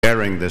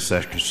Chairing this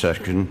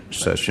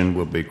session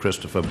will be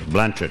Christopher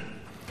Blanchard,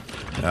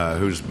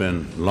 who's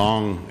been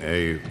long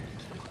a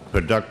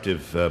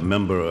productive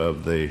member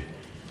of the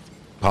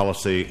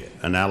policy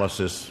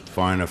analysis,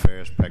 foreign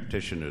affairs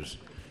practitioners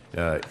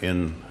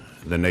in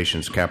the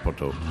nation's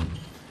capital.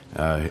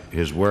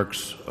 His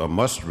works are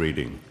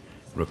must-reading,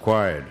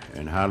 required,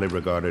 and highly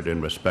regarded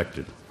and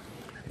respected.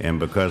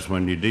 And because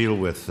when you deal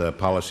with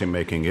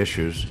policy-making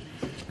issues,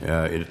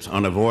 it's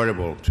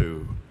unavoidable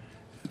to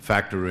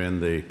factor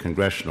in the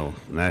congressional,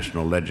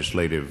 national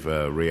legislative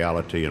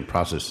reality and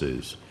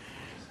processes.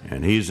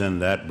 And he's in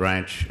that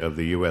branch of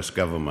the U.S.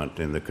 government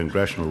in the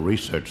Congressional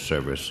Research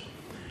Service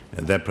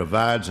that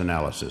provides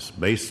analysis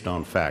based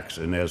on facts.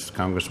 And as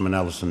Congressman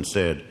Ellison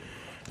said,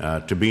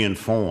 to be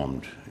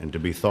informed and to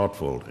be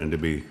thoughtful and to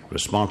be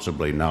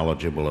responsibly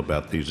knowledgeable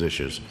about these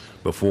issues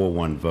before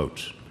one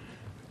votes.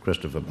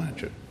 Christopher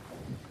Blanchard.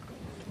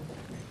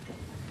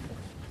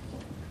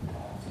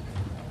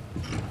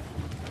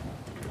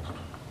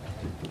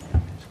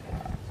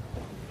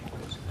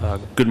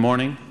 Good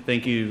morning.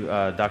 Thank you,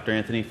 Dr.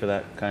 Anthony, for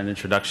that kind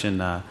introduction.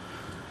 I'm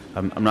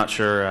not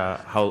sure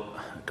how,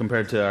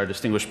 compared to our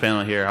distinguished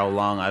panel here, how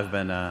long I've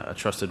been a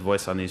trusted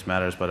voice on these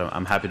matters, but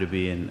I'm happy to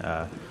be in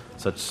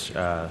such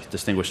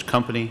distinguished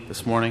company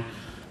this morning.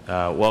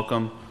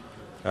 Welcome.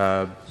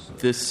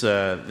 This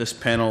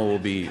panel will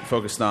be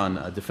focused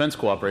on defense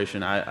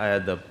cooperation. I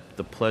had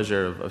the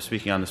pleasure of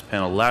speaking on this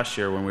panel last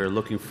year when we were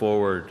looking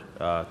forward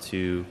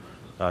to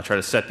try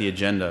to set the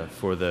agenda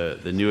for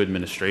the new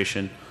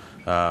administration,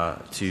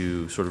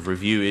 to sort of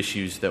review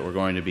issues that were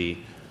going to be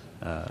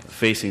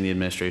facing the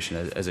administration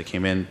as it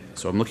came in.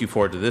 So I'm looking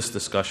forward to this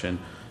discussion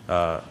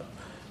now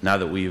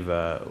that we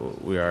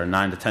are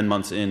 9 to 10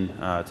 months in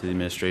to the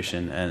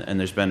administration, and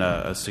there's been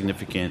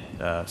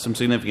some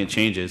significant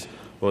changes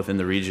both in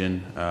the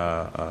region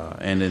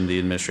and in the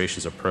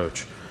administration's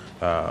approach.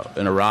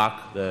 In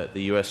Iraq, the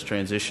U.S.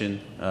 transition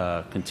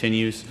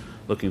continues.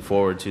 Looking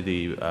forward to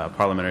the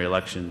parliamentary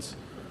elections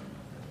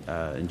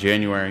in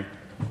January.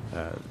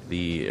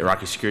 The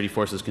Iraqi security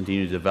forces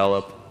continue to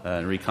develop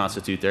and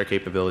reconstitute their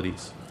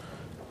capabilities.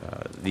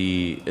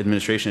 The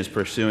administration is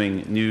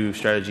pursuing new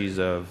strategies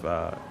of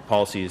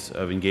policies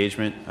of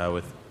engagement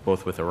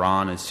both with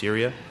Iran and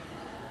Syria.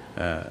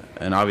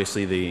 And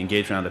obviously the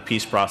engagement on the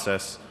peace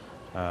process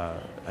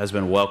has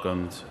been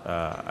welcomed,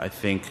 I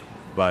think,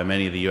 by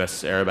many of the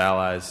U.S. Arab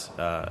allies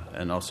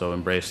and also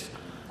embraced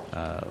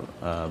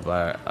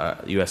by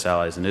U.S.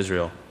 allies in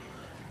Israel.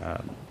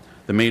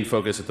 The main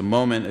focus at the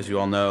moment, as you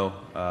all know,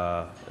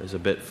 is a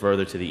bit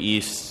further to the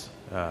east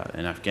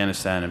in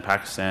Afghanistan and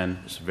Pakistan.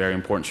 There's very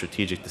important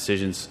strategic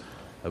decisions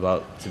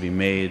about to be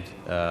made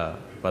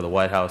by the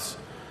White House,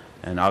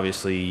 and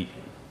obviously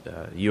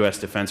U.S.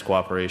 defense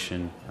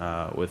cooperation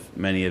with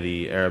many of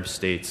the Arab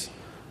states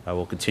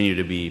will continue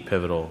to be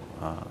pivotal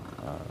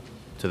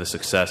to the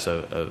success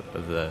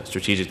of the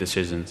strategic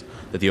decisions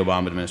that the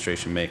Obama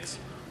administration makes.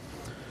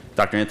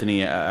 Dr.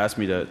 Anthony asked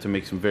me to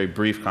make some very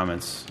brief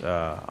comments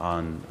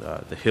on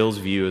the Hill's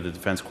view of the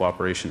defense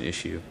cooperation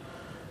issue.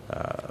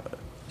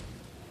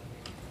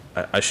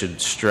 I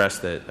should stress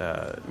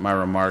that my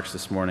remarks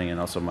this morning and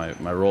also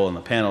my role in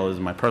the panel is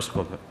in my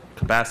personal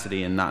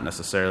capacity and not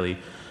necessarily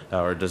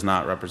or does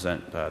not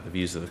represent the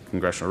views of the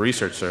Congressional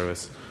Research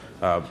Service.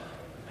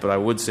 But I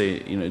would say,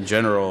 in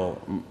general,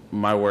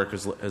 my work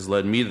has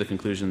led me to the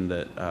conclusion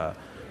that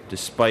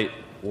despite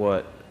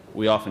what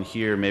we often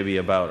hear maybe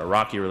about a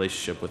rocky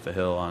relationship with the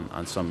Hill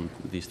on some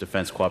of these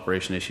defense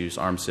cooperation issues,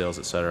 arms sales,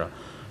 et cetera.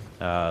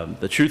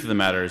 The truth of the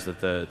matter is that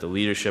the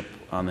leadership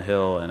on the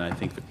Hill, and I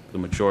think the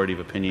majority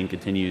of opinion,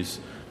 continues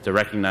to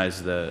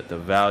recognize the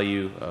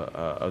value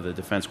of the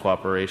defense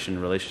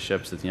cooperation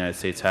relationships that the United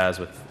States has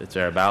with its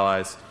Arab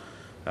allies,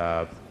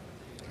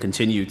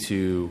 continue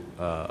to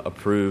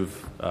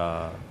approve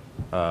the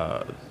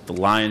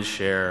lion's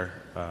share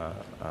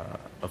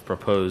of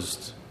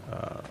proposed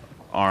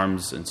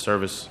arms and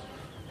service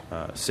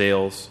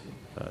sales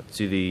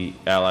to the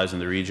allies in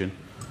the region,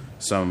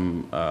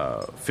 some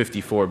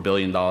 $54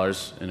 billion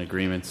in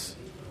agreements,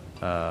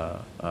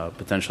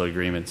 potential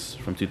agreements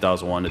from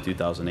 2001 to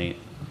 2008.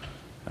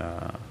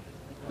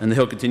 And the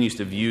Hill continues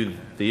to view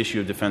the issue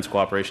of defense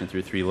cooperation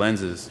through three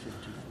lenses.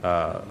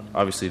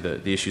 Obviously,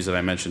 the issues that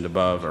I mentioned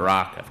above,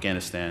 Iraq,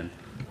 Afghanistan,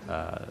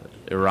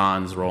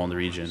 Iran's role in the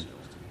region,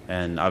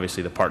 and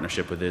obviously the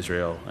partnership with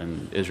Israel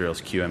and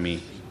Israel's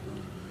QME.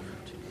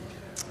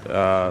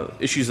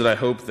 Issues that I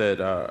hope that,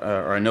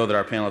 or I know that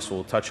our panelists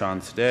will touch on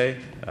today,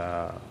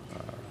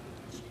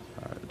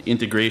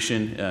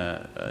 integration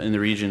in the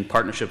region,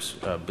 partnerships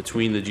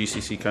between the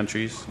GCC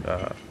countries,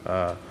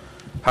 how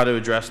to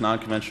address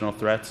non-conventional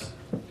threats,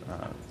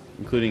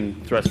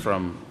 including threats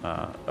from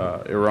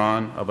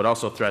Iran, but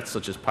also threats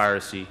such as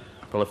piracy,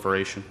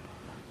 proliferation.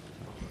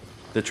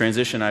 The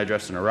transition I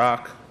addressed in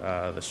Iraq,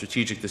 the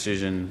strategic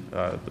decision,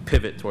 the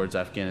pivot towards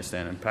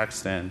Afghanistan and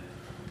Pakistan,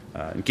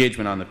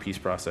 engagement on the peace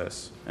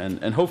process,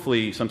 and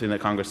hopefully something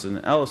that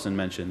Congressman Ellison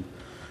mentioned,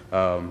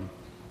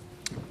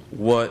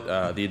 what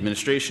the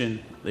administration,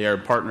 the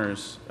Arab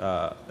partners,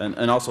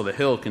 and also the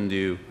Hill can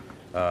do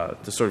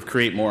to sort of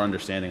create more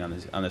understanding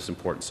on this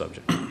important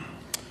subject.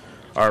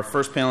 Our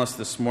first panelist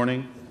this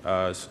morning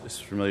is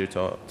familiar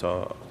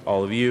to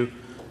all of you.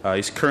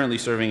 He's currently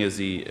serving as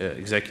the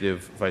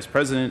Executive Vice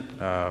President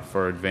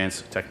for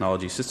Advanced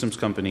Technology Systems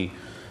Company,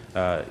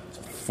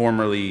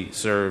 formerly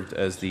served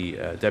as the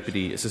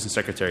Deputy Assistant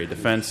Secretary of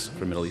Defense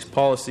for Middle East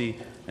Policy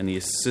and the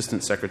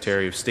Assistant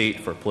Secretary of State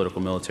for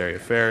Political Military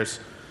Affairs,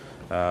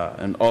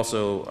 and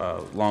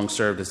also long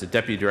served as the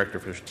Deputy Director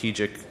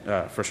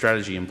for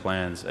Strategy and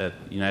Plans at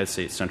United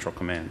States Central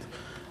Command.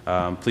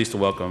 I'm pleased to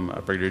welcome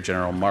Brigadier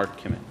General Mark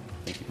Kimmitt.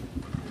 Thank you.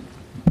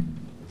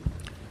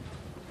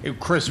 Hey,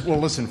 Chris, well,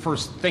 listen,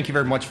 first, thank you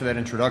very much for that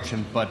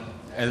introduction, but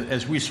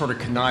as we sort of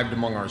connived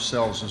among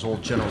ourselves, as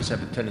old generals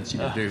have a tendency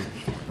to do,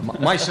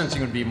 my sensing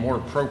would be more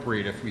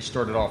appropriate if we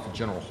started off with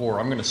General Hoare.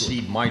 I'm going to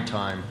cede my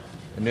time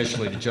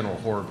initially to General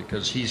Hoare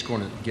because he's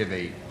going to give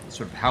a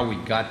sort of how we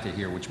got to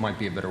here, which might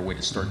be a better way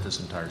to start this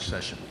entire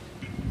session.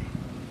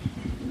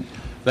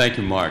 Thank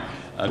you, Mark.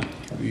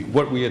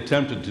 What we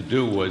attempted to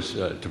do was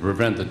to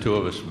prevent the two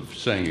of us from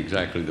saying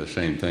exactly the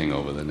same thing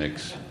over the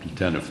next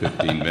 10 or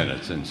 15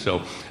 minutes. And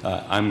so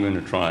I'm going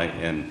to try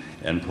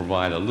and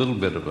provide a little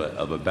bit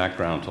of a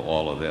background to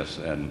all of this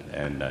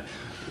and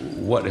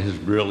what has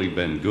really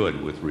been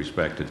good with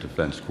respect to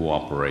defense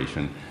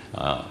cooperation.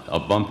 A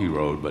bumpy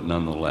road, but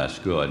nonetheless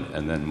good.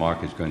 And then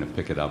Mark is going to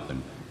pick it up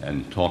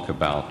and talk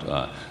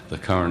about the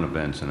current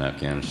events in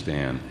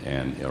Afghanistan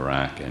and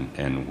Iraq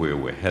and where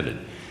we're headed.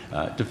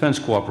 Defense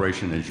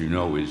cooperation, as you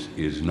know,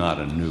 is not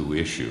a new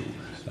issue.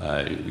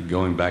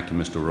 Going back to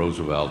Mr.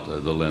 Roosevelt,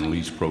 the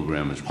Lend-Lease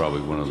program is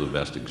probably one of the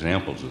best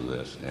examples of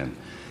this. And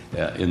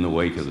in the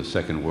wake of the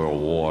Second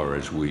World War,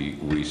 as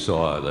we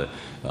saw the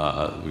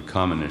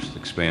communist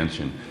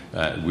expansion,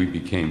 we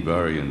became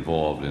very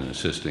involved in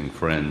assisting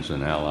friends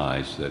and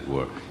allies that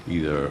were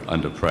either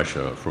under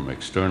pressure from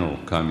external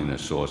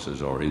communist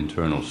sources or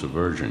internal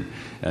subversion.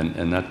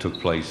 And that took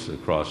place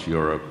across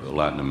Europe,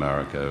 Latin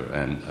America,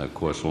 and, of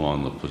course,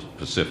 along the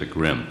Pacific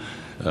Rim,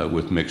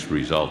 with mixed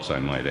results, I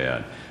might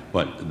add.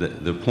 But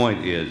the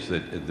point is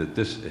that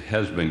this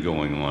has been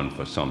going on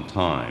for some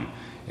time.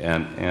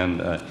 And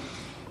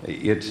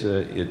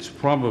it's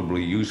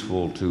probably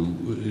useful to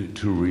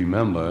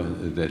remember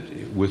that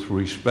with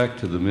respect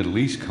to the Middle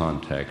East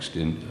context,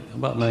 in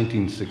about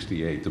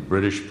 1968, the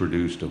British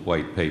produced a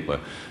white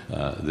paper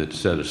that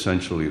said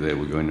essentially they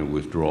were going to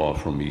withdraw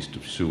from east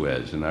of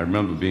Suez. And I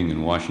remember being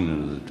in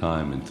Washington at the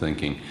time and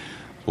thinking,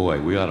 boy,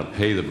 we ought to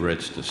pay the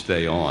Brits to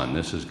stay on.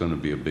 This is going to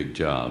be a big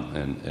job.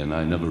 And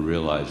I never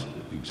realized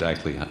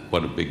exactly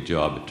what a big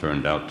job it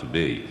turned out to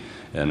be.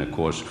 And, of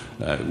course,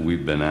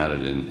 we've been at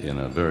it in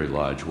a very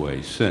large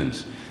way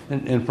since.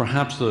 And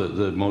perhaps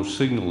the most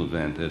signal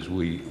event as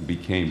we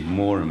became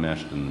more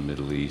enmeshed in the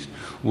Middle East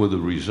were the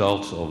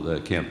results of the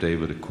Camp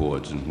David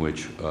Accords, in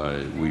which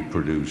we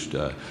produced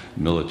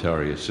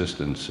military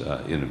assistance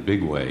in a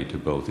big way to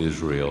both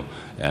Israel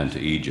and to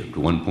Egypt.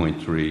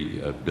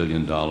 $1.3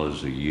 billion a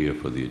year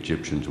for the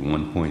Egyptians and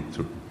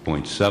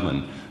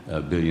 $1.7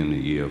 billion a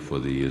year for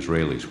the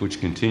Israelis, which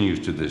continues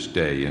to this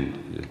day,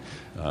 and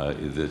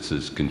this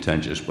is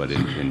contentious, but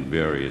in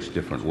various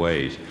different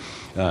ways.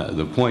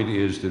 The point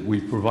is that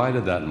we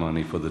provided that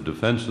money for the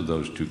defense of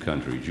those two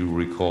countries. You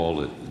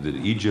recall that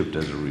Egypt,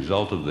 as a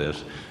result of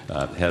this,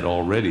 had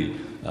already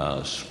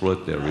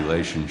split their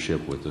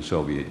relationship with the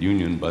Soviet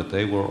Union, but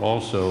they were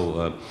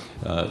also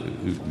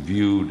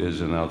viewed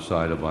as an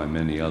outsider by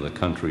many other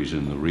countries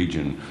in the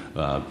region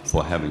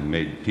for having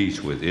made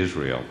peace with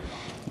Israel.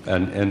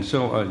 And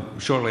so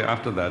shortly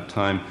after that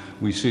time,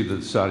 we see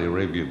that Saudi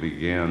Arabia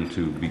began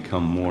to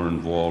become more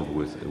involved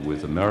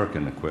with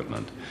American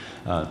equipment.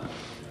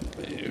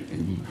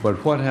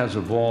 But what has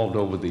evolved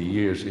over the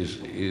years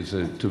is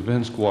a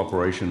defense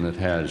cooperation that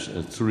has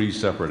three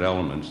separate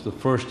elements. The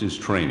first is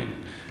training.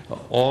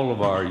 All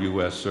of our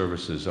U.S.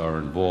 services are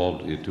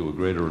involved to a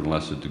greater and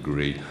lesser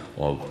degree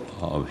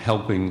of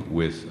helping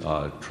with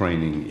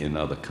training in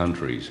other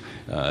countries.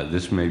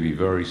 This may be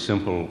very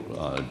simple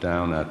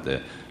down at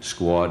the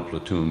squad,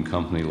 platoon,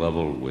 company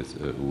level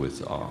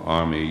with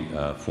Army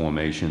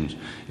formations.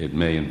 It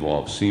may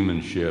involve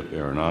seamanship,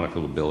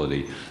 aeronautical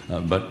ability,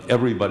 but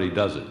everybody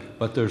does it.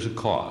 But there's a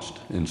cost.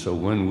 And so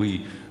when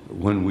we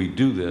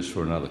do this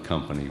for another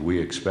company, we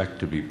expect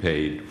to be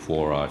paid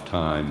for our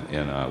time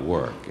and our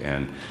work.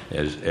 And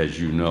as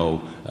you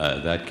know,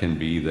 that can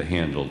be either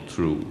handled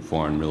through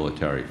foreign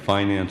military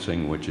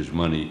financing, which is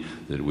money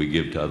that we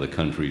give to other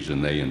countries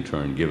and they in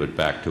turn give it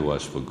back to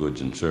us for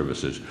goods and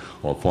services,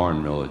 or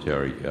foreign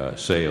military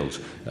sales,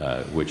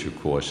 which of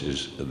course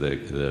is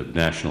the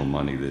national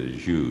money that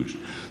is used.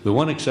 The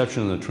one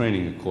exception in the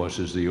training, of course,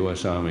 is the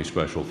U.S. Army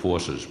Special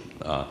Forces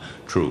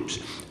troops,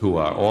 who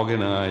are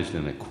organized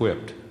and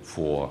equipped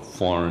for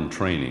foreign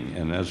training,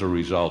 and as a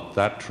result,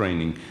 that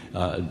training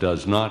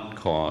does not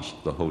cost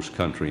the host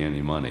country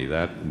any money.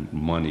 That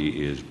money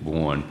is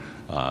borne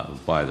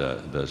by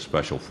the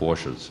Special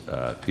Forces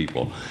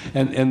people.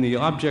 And the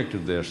object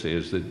of this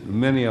is that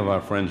many of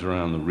our friends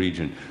around the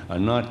region are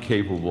not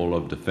capable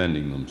of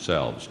defending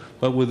themselves,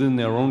 but within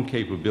their own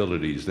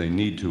capabilities they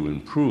need to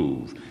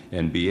improve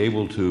and be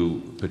able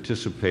to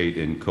participate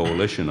in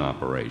coalition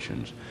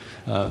operations.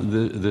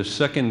 The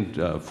second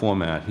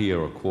format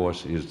here, of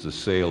course, is the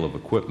sale of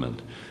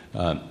equipment.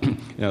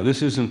 Now,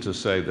 this isn't to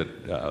say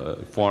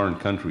that foreign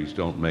countries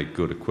don't make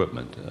good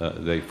equipment.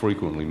 They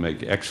frequently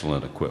make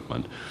excellent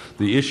equipment.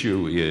 The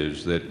issue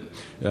is that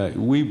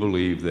we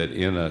believe that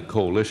in a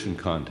coalition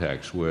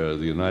context where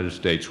the United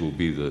States will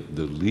be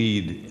the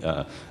lead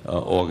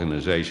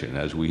organization,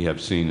 as we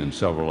have seen in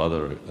several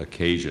other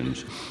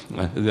occasions,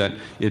 that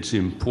it's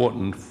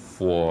important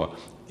for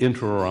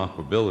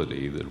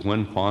interoperability, that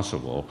when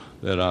possible,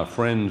 that our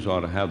friends ought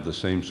to have the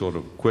same sort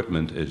of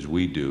equipment as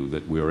we do,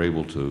 that we're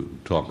able to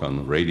talk on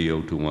the radio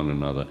to one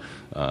another,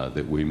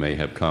 that we may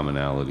have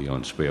commonality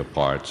on spare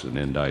parts and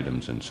end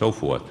items and so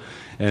forth.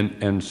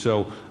 And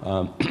so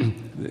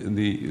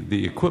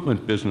the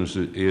equipment business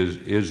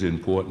is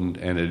important,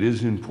 and it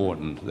is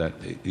important that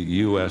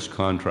U.S.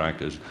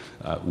 contractors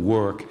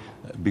work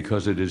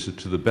because it is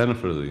to the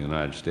benefit of the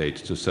United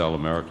States to sell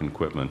American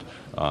equipment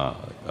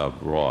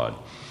abroad.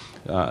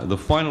 The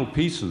final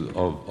piece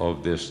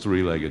of this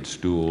three-legged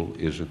stool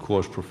is, of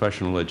course,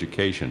 professional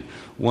education,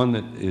 one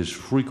that is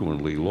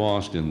frequently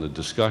lost in the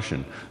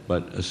discussion,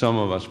 but some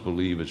of us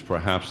believe it's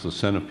perhaps the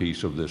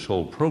centerpiece of this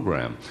whole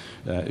program,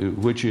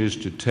 which is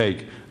to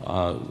take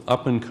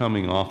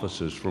up-and-coming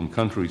officers from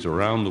countries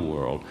around the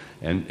world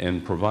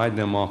and provide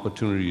them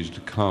opportunities to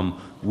come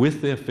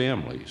with their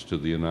families to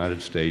the United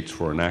States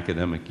for an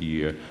academic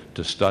year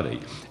to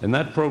study. And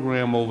that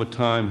program over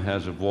time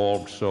has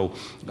evolved so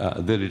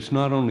that it's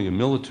not only a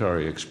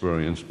military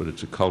experience, but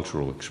it's a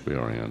cultural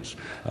experience.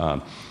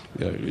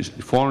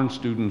 Foreign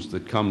students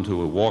that come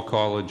to a war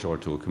college or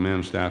to a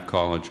command staff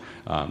college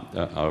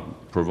are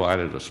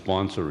provided a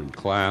sponsor in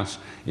class.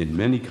 In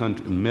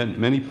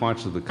many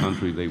parts of the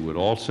country, they would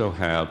also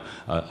have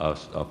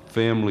a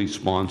family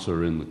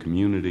sponsor in the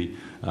community.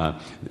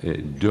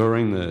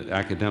 During the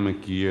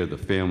academic year, the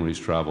families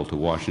travel to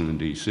Washington,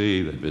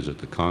 D.C., they visit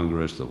the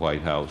Congress, the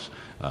White House,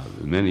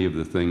 many of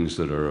the things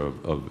that are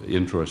of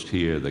interest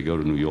here. They go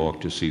to New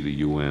York to see the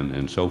UN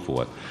and so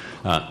forth.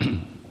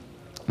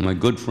 My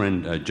good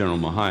friend, General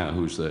Mahia,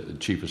 who's the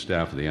Chief of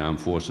Staff of the Armed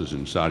Forces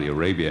in Saudi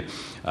Arabia,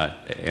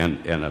 and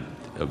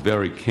a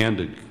very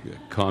candid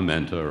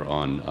commenter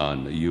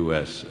on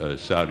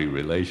U.S.-Saudi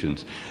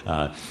relations,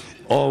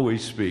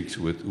 always speaks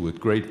with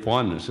great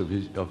fondness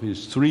of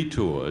his three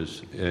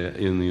tours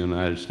in the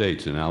United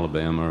States, in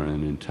Alabama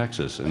and in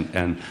Texas,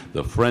 and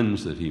the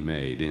friends that he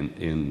made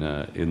in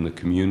the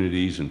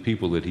communities and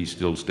people that he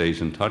still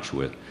stays in touch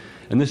with.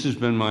 And this has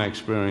been my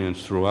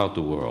experience throughout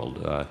the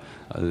world,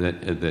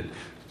 that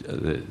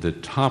the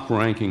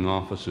top-ranking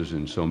officers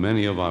in so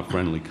many of our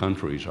friendly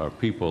countries are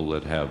people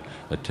that have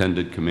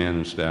attended command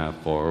and staff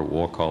or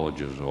war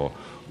colleges or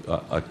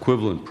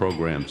equivalent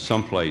programs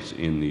someplace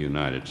in the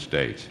United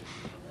States.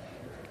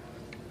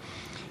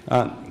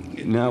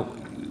 Now,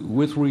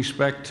 with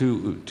respect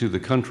to the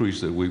countries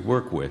that we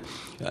work with,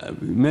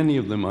 many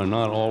of them are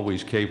not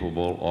always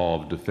capable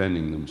of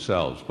defending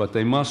themselves, but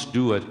they must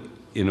do it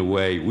in a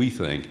way, we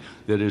think,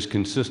 that is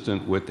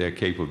consistent with their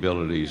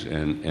capabilities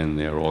and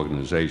their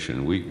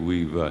organization.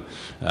 We've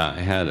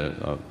had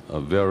a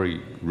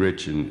very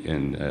rich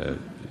and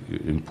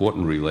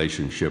important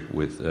relationship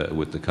with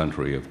the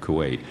country of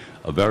Kuwait.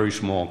 A very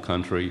small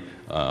country.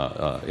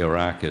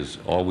 Iraq has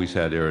always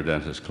had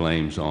irredentist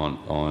claims on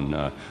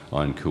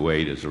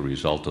Kuwait as a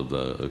result of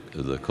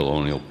the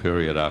colonial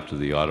period after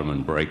the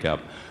Ottoman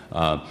breakup.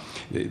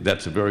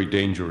 That's a very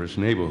dangerous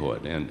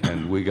neighborhood,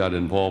 and we got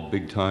involved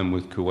big time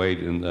with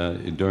Kuwait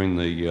during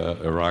the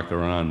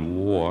Iraq-Iran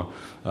war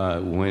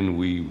when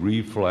we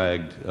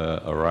reflagged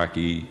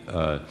Iraqi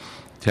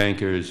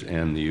tankers,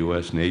 and the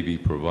U.S. Navy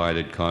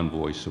provided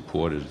convoy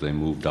support as they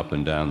moved up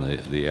and down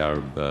the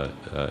Arab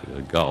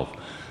Gulf.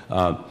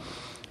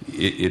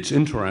 It's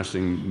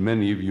interesting,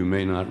 many of you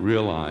may not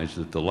realize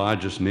that the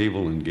largest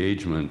naval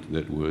engagement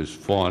that was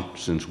fought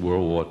since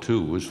World War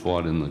II was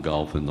fought in the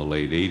Gulf in the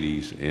late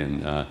 80s,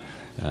 and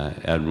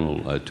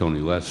Admiral Tony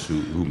Less,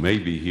 who may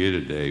be here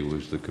today,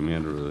 was the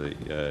commander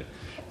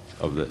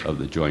of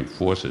the Joint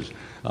Forces.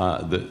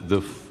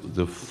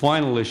 The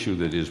final issue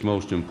that is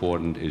most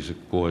important is,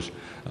 of course,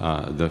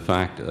 the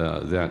fact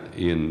that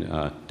in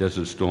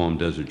Desert Storm,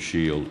 Desert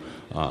Shield,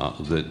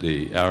 that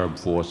the Arab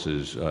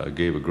forces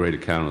gave a great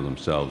account of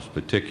themselves,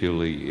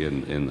 particularly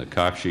in the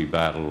Kafshi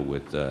battle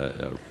with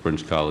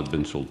Prince Khalid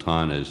bin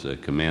Sultan as the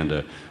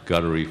commander,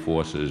 Qatari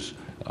forces,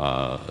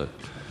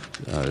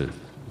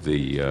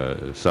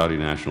 the Saudi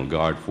National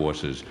Guard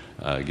forces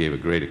gave a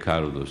great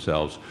account of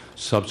themselves.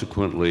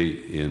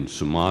 Subsequently, in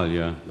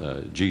Somalia,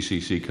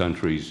 GCC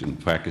countries in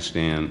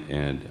Pakistan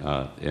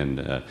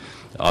and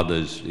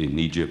others in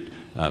Egypt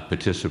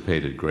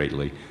participated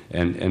greatly.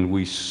 And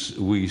we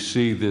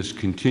see this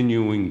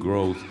continuing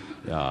growth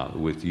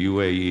with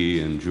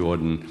UAE and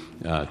Jordan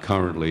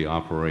currently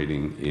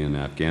operating in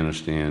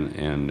Afghanistan,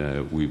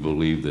 and we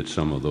believe that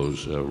some of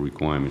those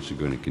requirements are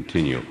going to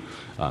continue.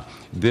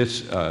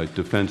 This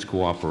defense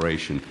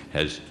cooperation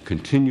has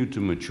continued to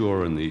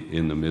mature in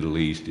the Middle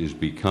East, is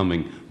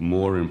becoming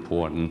more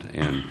important,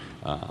 and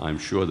I'm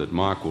sure that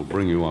Mark will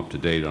bring you up to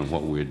date on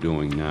what we're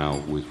doing now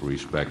with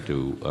respect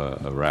to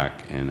Iraq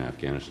and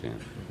Afghanistan.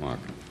 Mark.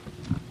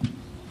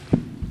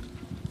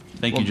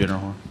 Thank you, General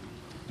Hoare.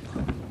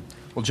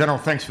 Well, General,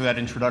 thanks for that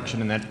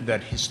introduction and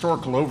that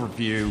historical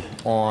overview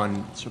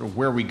on sort of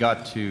where we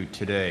got to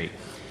today.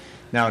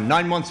 Now,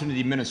 9 months into the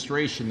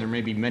administration, there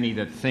may be many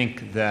that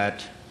think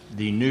that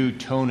the new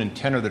tone and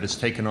tenor that is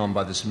taken on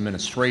by this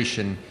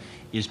administration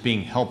is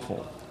being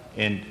helpful,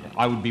 and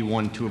I would be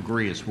one to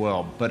agree as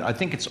well. But I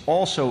think it's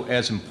also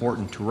as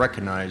important to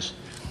recognize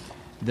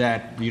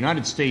that the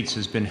United States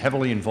has been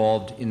heavily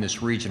involved in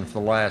this region for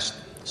the last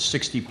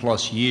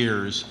 60-plus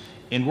years,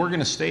 and we're going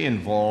to stay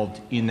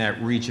involved in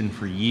that region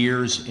for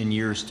years and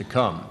years to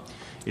come.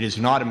 It is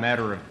not a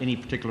matter of any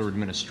particular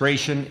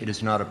administration. It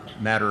is not a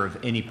matter of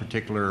any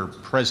particular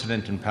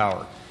president in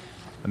power.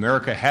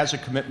 America has a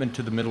commitment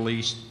to the Middle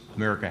East.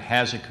 America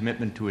has a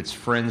commitment to its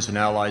friends and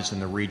allies in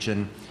the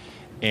region,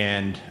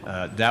 and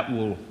that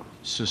will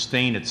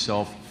sustain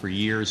itself for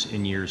years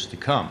and years to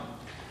come.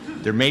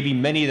 There may be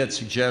many that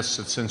suggest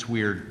that since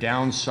we are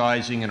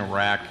downsizing in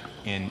Iraq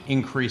and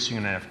increasing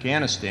in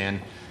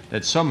Afghanistan,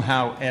 that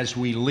somehow as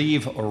we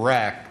leave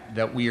Iraq,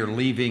 that we are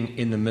leaving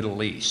in the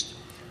Middle East.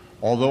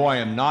 Although I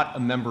am not a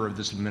member of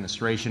this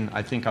administration,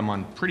 I think I'm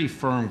on pretty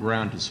firm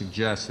ground to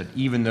suggest that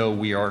even though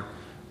we are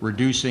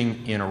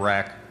reducing in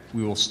Iraq,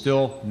 we will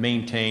still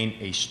maintain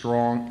a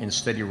strong and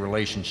steady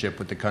relationship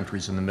with the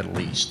countries in the Middle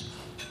East.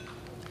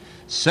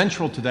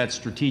 Central to that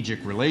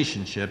strategic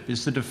relationship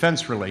is the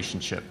defense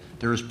relationship.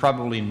 There is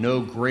probably no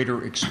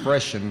greater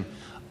expression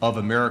of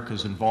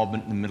America's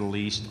involvement in the Middle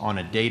East on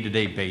a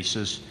day-to-day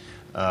basis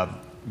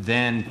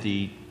than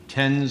the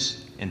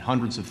tens and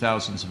hundreds of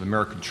thousands of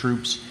American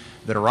troops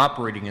that are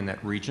operating in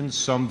that region,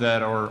 some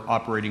that are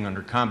operating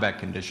under combat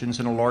conditions,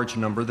 and a large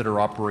number that are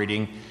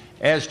operating,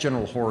 as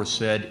General Hoare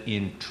said,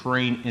 in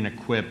train and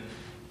equip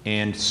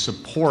and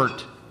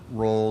support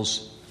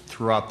roles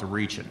throughout the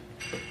region.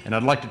 And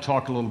I'd like to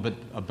talk a little bit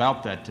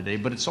about that today,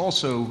 but it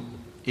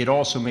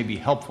also may be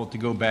helpful to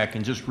go back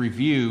and just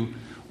review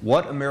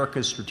what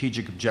America's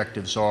strategic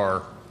objectives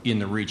are in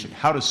the region.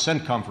 How does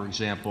CENTCOM, for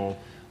example,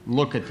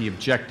 look at the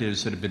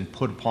objectives that have been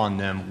put upon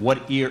them? What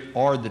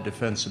are the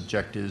defense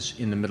objectives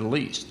in the Middle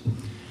East?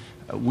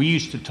 We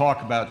used to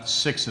talk about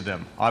 6 of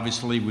them.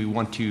 Obviously, we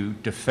want to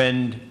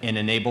defend and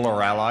enable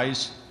our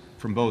allies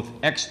from both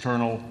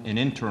external and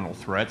internal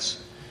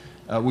threats.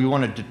 We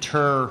want to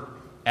deter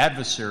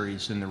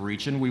adversaries in the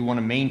region. We want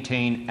to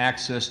maintain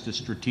access to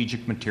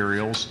strategic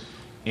materials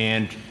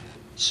and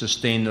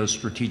sustain those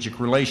strategic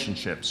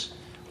relationships.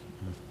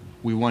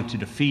 We want to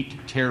defeat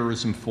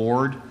terrorism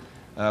forward.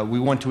 We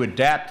want to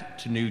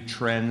adapt to new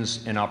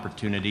trends and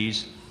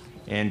opportunities.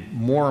 And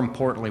more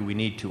importantly, we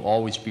need to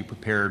always be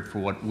prepared for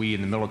what we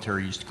in the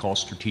military used to call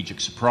strategic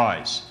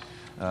surprise.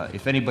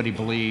 If anybody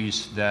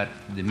believes that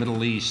the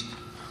Middle East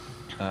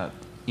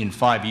in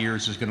 5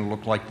 years is going to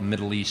look like the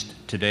Middle East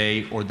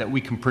today, or that we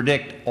can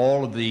predict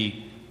all of the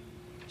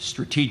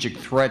strategic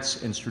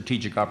threats and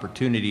strategic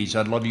opportunities,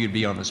 I'd love you to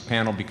be on this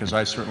panel, because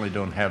I certainly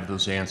don't have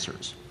those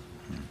answers.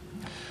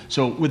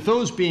 So with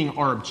those being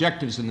our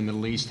objectives in the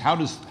Middle East, how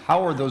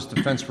are those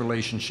defense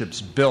relationships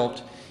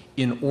built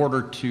in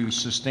order to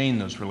sustain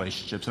those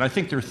relationships? And I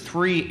think there are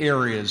 3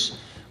 areas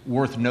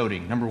worth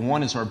noting. Number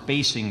 1 is our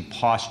basing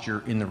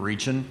posture in the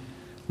region.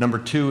 Number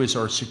 2 is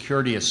our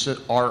security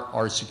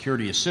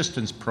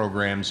assistance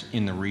programs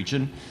in the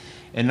region.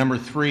 And number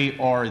 3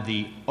 are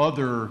the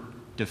other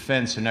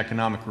defense and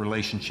economic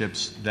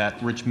relationships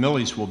that Rich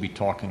Millies will be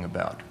talking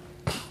about.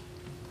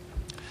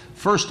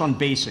 First, on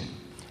basing.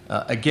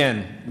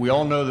 Again, we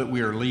all know that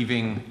we are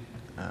leaving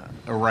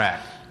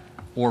Iraq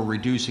or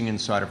reducing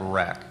inside of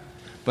Iraq.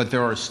 But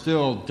there are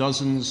still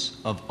dozens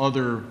of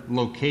other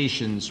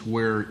locations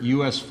where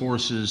U.S.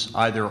 forces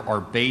either are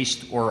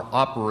based or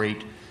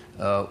operate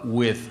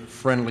with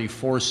friendly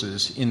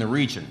forces in the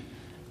region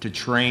to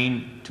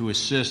train, to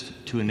assist,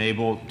 to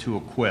enable, to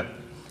equip.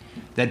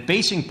 That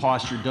basing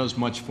posture does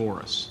much for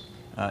us.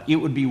 It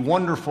would be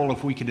wonderful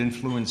if we could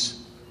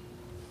influence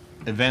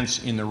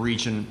events in the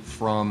region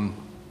from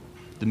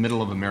the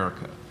middle of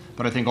America.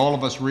 But I think all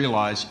of us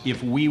realize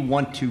if we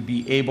want to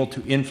be able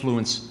to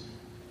influence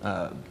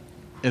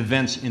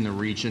events in the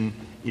region,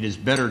 it is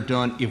better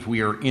done if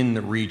we are in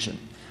the region.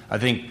 I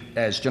think,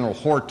 as General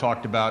Hoare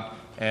talked about,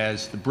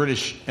 as the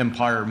British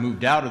Empire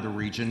moved out of the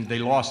region, they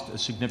lost a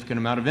significant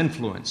amount of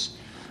influence.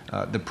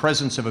 The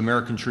presence of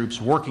American troops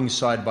working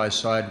side by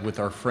side with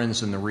our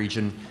friends in the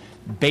region,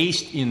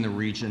 based in the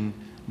region,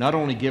 not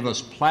only give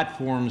us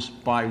platforms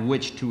by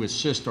which to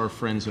assist our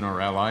friends and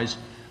our allies,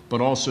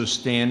 but also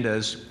stand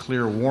as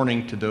clear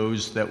warning to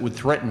those that would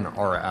threaten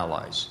our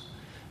allies.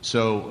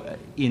 So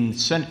in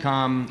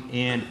CENTCOM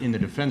and in the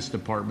Defense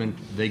Department,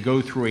 they go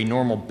through a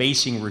normal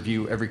basing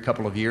review every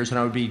couple of years, and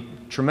I would be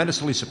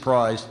tremendously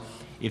surprised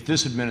if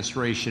this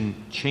administration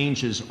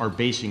changes our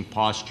basing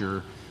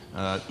posture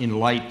in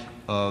light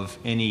of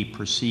any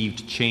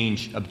perceived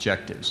change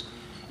objectives.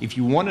 If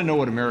you want to know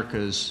what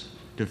America's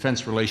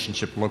defense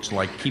relationship looks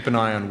like, keep an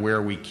eye on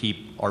where we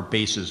keep our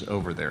bases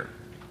over there.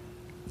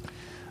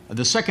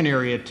 The second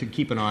area to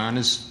keep an eye on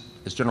is,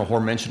 as General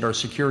Hoare mentioned, our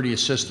security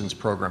assistance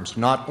programs,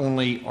 not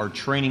only our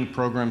training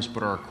programs,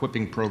 but our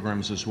equipping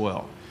programs as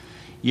well.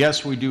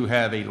 Yes, we do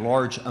have a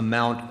large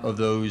amount of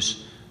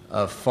those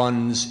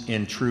funds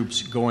and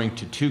troops going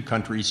to two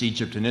countries,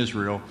 Egypt and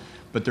Israel,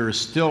 but there is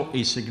still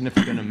a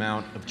significant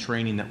amount of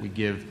training that we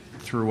give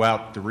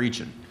throughout the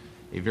region.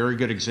 A very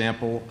good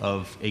example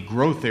of a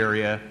growth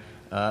area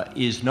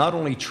is not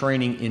only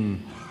training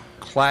in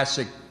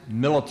classic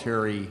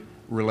military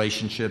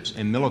relationships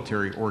and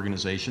military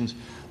organizations,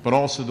 but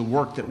also the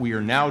work that we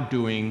are now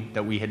doing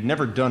that we had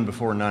never done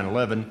before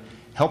 9/11,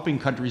 helping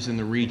countries in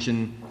the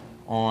region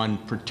on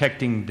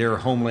protecting their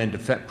homeland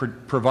defense,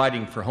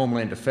 providing for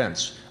homeland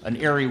defense, an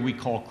area we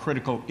call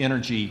critical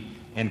energy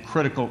and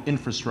critical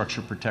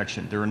infrastructure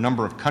protection. There are a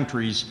number of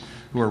countries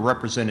who are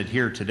represented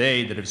here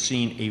today that have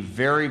seen a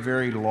very,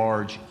 very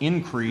large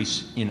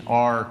increase in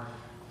our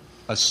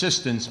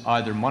assistance,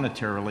 either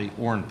monetarily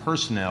or in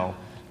personnel,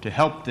 to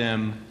help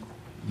them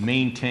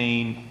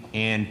maintain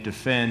and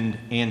defend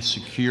and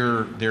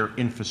secure their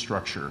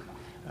infrastructure.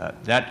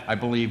 That, I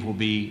believe, will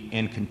be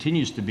and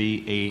continues to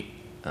be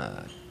a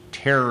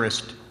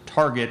terrorist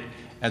target,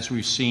 as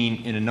we've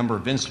seen in a number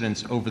of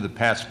incidents over the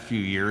past few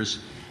years,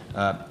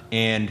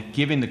 and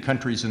giving the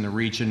countries in the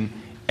region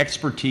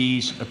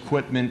expertise,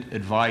 equipment,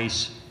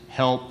 advice,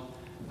 help,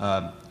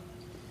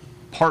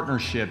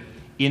 partnership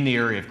in the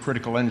area of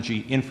critical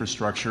energy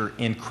infrastructure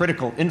and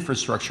critical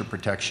infrastructure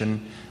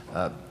protection.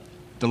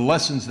 The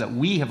lessons that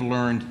we have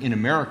learned in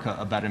America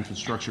about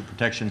infrastructure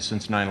protection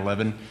since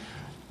 9/11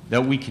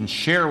 that we can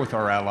share with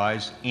our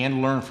allies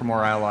and learn from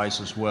our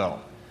allies as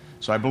well.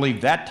 So I believe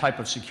that type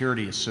of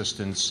security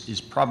assistance is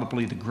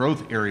probably the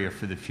growth area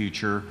for the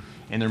future,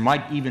 and there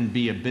might even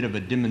be a bit of a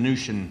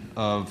diminution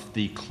of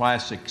the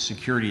classic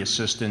security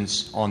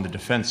assistance on the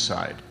defense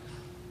side.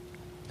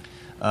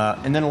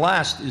 And then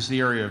last is the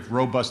area of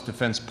robust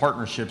defense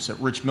partnerships that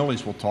Rich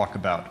Millies will talk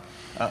about.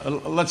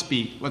 Let's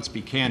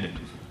be candid.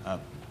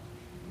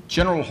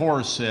 General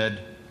Hoare said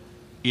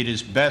it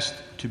is best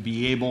to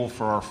be able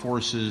for our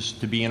forces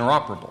to be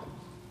interoperable.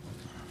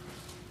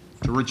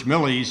 To Rich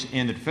Millies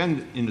and the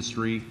defense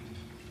industry,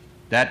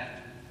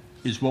 that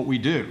is what we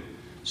do.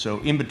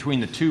 So in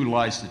between the two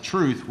lies the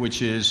truth,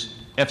 which is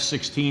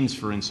F-16s,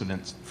 for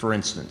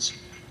instance.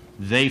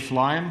 They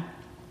fly them,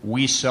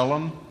 we sell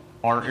them,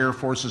 our air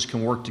forces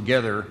can work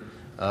together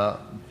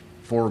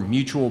for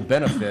mutual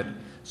benefit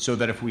so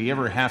that if we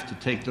ever have to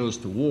take those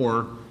to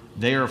war,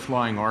 they are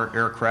flying our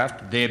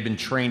aircraft, they have been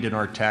trained in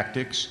our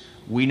tactics,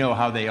 we know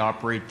how they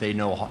operate, they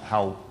know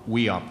how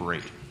we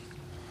operate.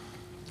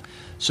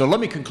 So let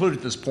me conclude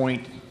at this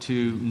point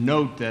to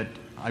note that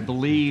I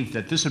believe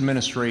that this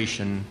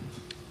administration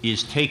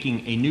is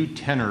taking a new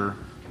tenor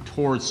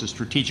towards the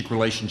strategic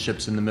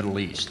relationships in the Middle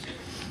East.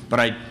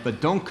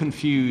 But don't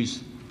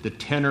confuse the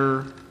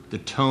tenor, the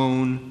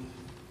tone,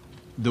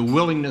 the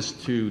willingness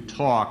to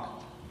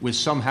talk with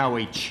somehow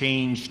a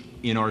change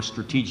in our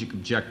strategic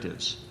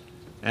objectives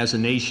as a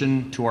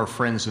nation to our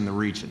friends in the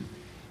region.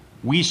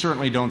 We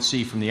certainly don't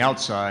see from the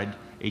outside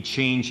a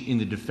change in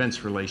the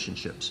defense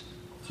relationships.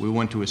 We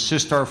want to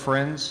assist our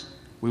friends,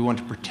 we want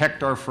to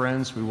protect our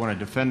friends, we want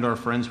to defend our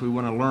friends, we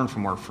want to learn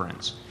from our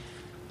friends.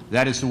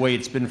 That is the way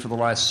it's been for the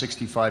last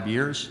 65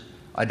 years.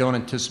 I don't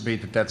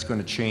anticipate that that's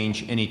going to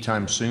change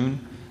anytime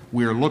soon.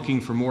 We are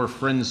looking for more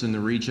friends in the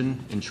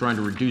region and trying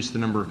to reduce the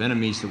number of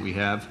enemies that we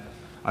have.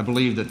 I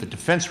believe that the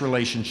defense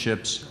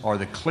relationships are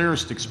the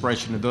clearest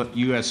expression of the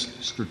U.S.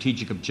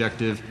 strategic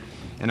objective,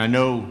 and I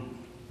know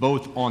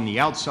both on the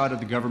outside of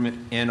the government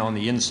and on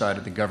the inside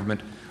of the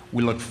government,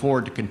 we look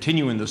forward to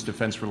continuing those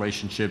defense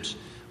relationships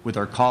with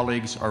our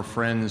colleagues, our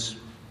friends,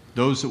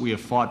 those that we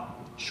have fought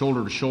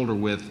shoulder to shoulder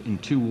with in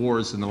 2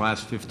 wars in the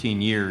last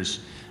 15 years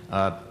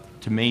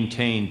to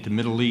maintain the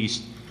Middle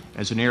East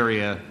as an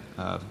area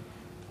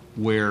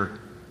where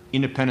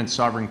independent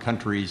sovereign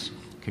countries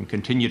can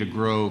continue to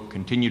grow,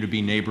 continue to be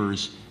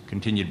neighbors,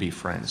 continue to be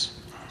friends.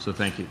 So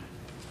thank you.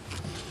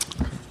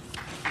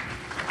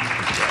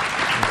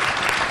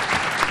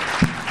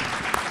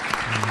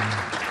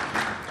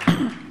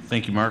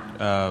 Thank you, Mark.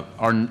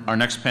 Our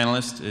next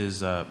panelist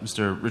is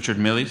Mr. Richard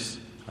Millies.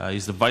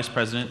 He's the Vice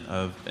President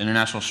of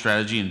International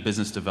Strategy and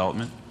Business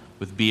Development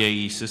with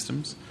BAE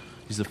Systems.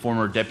 He's the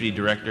former Deputy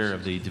Director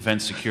of the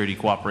Defense Security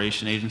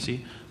Cooperation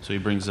Agency, so he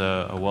brings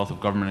a wealth of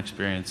government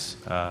experience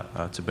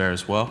to bear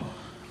as well.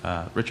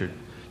 Richard.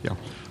 Yeah.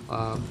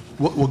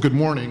 Well, good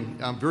morning.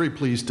 I'm very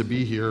pleased to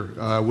be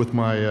here with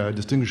my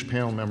distinguished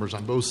panel members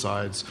on both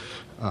sides,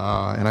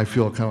 and I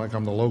feel kind of like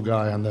I'm the low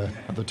guy on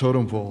the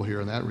totem pole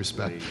here in that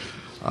respect.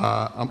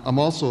 I'm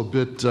also a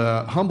bit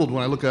humbled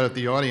when I look out at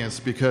the audience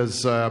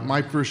because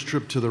my first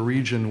trip to the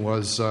region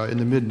was in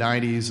the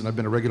mid-'90s, and I've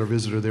been a regular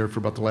visitor there for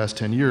about the last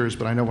 10 years.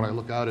 But I know when I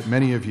look out at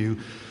many of you,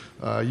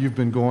 you've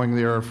been going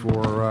there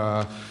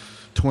for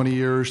 20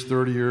 years,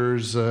 30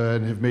 years,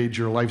 and have made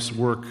your life's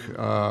work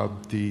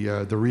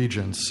the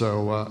region.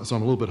 So I'm a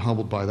little bit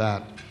humbled by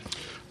that.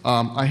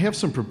 I have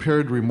some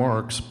prepared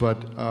remarks,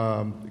 but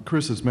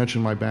Chris has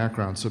mentioned my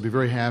background, so I'd be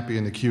very happy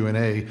in the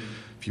Q&A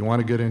if you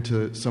want to get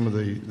into some of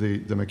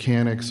the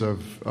mechanics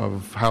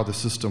of how the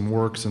system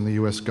works in the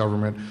U.S.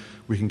 government.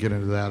 We can get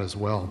into that as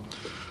well.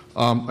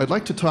 I'd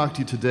like to talk to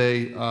you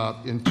today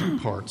in two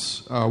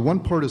parts. One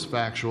part is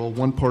factual,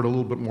 one part a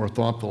little bit more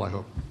thoughtful, I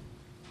hope.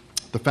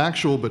 The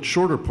factual but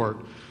shorter part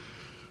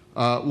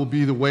will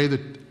be the way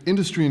that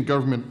industry and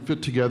government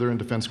fit together in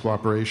defense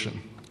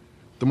cooperation.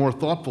 The more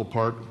thoughtful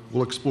part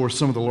will explore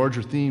some of the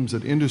larger themes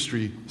that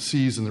industry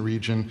sees in the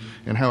region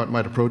and how it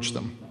might approach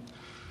them.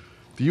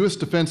 The U.S.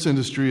 defense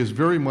industry is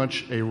very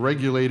much a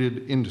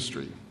regulated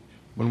industry.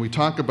 When we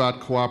talk about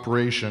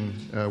cooperation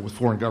with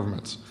foreign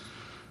governments,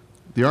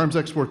 the Arms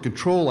Export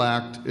Control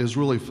Act is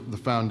really the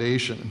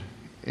foundation,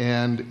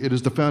 and it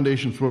is the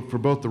foundation for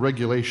both the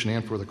regulation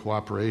and for the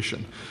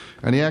cooperation.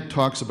 And the Act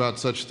talks about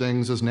such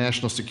things as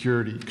national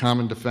security,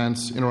 common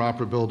defense,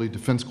 interoperability,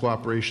 defense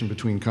cooperation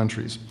between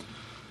countries.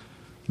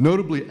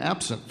 Notably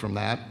absent from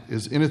that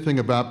is anything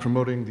about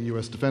promoting the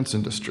U.S. defense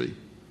industry.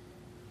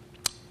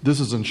 This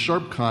is in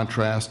sharp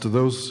contrast to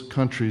those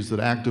countries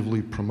that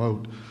actively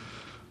promote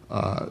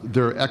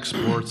their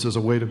exports as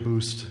a way to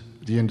boost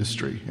the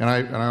industry. And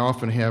I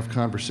often have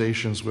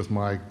conversations with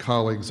my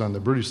colleagues on the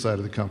British side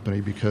of the company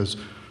because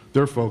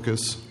their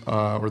focus,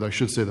 or I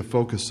should say the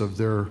focus of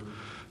their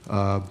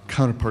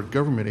counterpart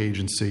government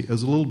agency,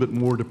 is a little bit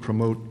more to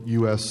promote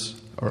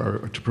U.S.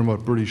 or to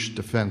promote British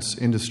defense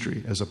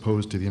industry as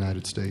opposed to the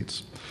United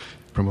States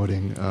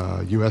promoting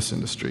U.S.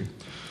 industry.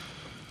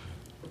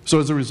 So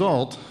as a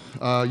result,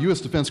 U.S.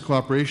 defense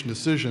cooperation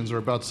decisions are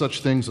about such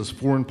things as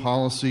foreign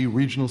policy,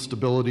 regional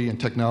stability, and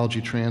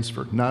technology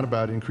transfer, not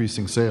about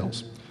increasing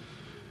sales.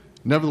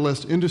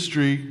 Nevertheless,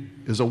 industry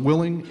is a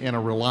willing and a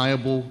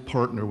reliable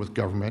partner with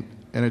government,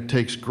 and it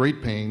takes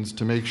great pains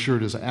to make sure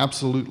it is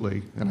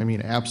absolutely, and I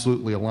mean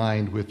absolutely,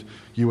 aligned with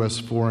U.S.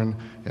 foreign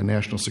and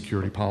national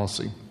security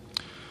policy.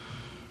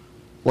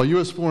 While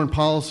U.S. foreign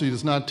policy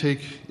does not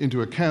take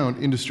into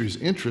account industry's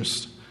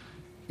interests,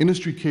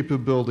 industry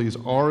capabilities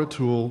are a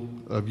tool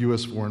of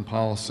U.S. foreign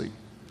policy.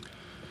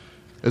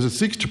 As it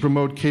seeks to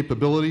promote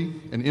capability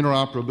and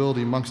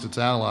interoperability amongst its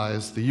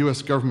allies, the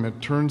U.S.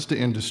 government turns to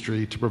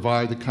industry to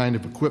provide the kind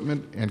of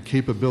equipment and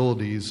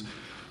capabilities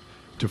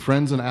to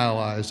friends and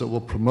allies that will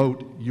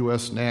promote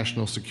U.S.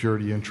 national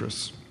security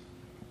interests.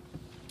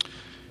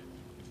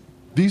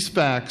 These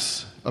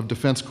facts of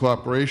defense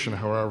cooperation,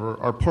 however,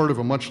 are part of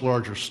a much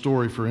larger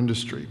story for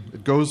industry.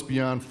 It goes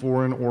beyond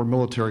foreign or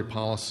military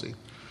policy.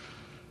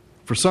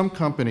 For some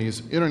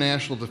companies,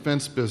 international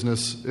defense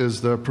business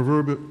is the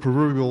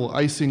proverbial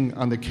icing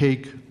on the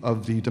cake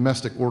of the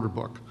domestic order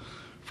book.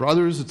 For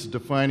others, it's a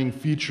defining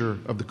feature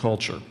of the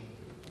culture.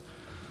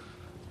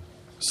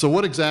 So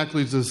what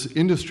exactly does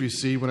industry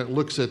see when it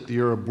looks at the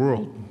Arab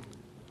world?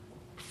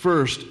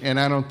 First, and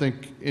I don't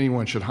think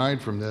anyone should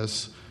hide from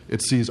this,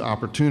 it sees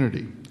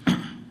opportunity.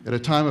 At a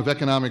time of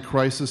economic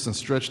crisis and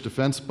stretched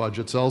defense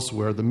budgets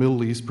elsewhere, the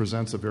Middle East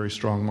presents a very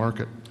strong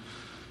market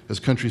as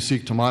countries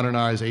seek to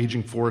modernize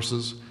aging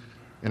forces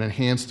and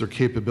enhance their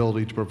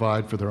capability to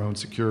provide for their own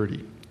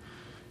security.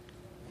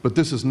 But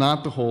this is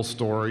not the whole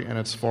story, and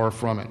it's far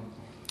from it.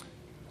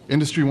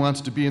 Industry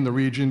wants to be in the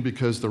region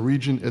because the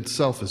region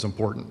itself is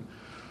important.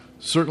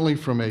 Certainly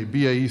from a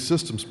BAE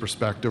Systems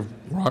perspective,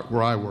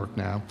 where I work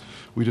now,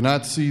 we do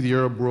not see the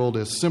Arab world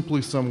as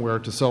simply somewhere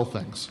to sell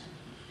things.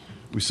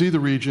 We see the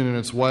region in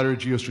its wider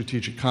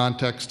geostrategic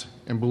context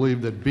and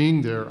believe that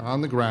being there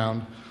on the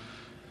ground,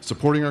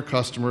 supporting our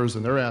customers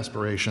and their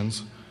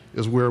aspirations,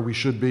 is where we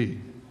should be.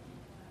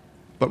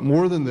 But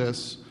more than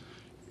this,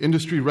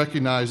 industry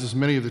recognizes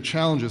many of the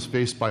challenges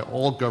faced by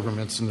all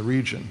governments in the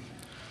region,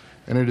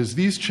 and it is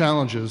these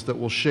challenges that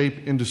will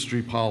shape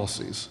industry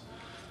policies.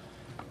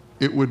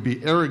 It would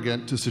be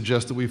arrogant to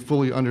suggest that we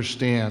fully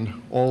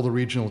understand all the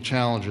regional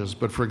challenges,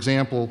 but for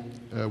example,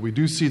 we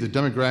do see the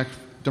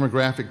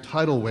demographic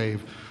tidal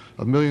wave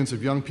of millions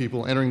of young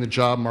people entering the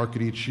job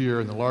market each year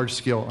and the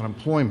large-scale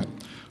unemployment,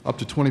 up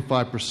to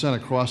 25%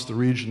 across the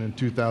region in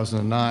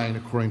 2009,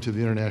 according to the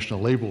International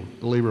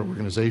Labor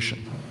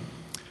Organization.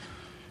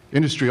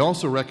 Industry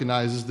also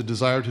recognizes the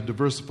desire to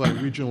diversify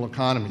regional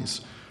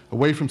economies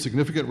away from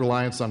significant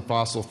reliance on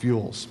fossil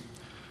fuels.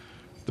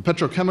 The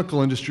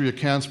petrochemical industry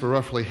accounts for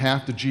roughly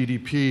half the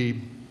GDP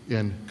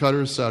in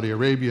Qatar, Saudi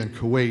Arabia, and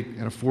Kuwait,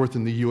 and a fourth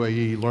in the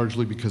UAE,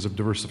 largely because of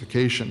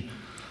diversification.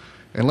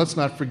 And let's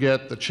not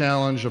forget the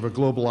challenge of a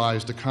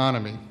globalized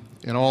economy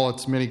in all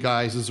its many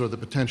guises, or the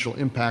potential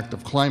impact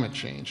of climate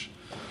change.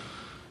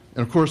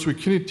 And of course, we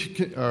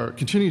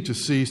continue to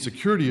see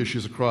security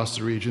issues across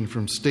the region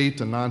from state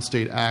and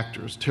non-state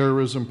actors,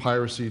 terrorism,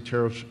 piracy,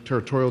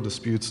 territorial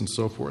disputes, and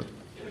so forth.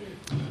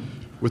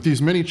 With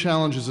these many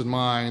challenges in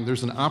mind,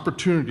 there's an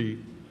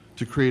opportunity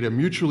to create a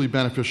mutually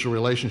beneficial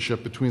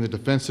relationship between the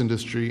defense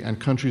industry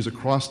and countries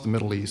across the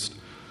Middle East.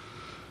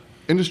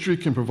 Industry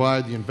can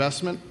provide the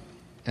investment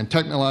and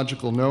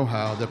technological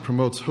know-how that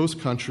promotes host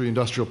country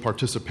industrial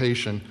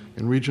participation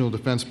in regional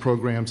defense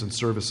programs and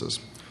services.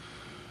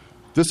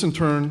 This, in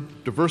turn,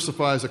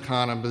 diversifies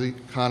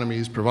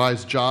economies,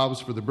 provides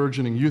jobs for the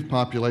burgeoning youth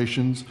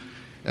populations,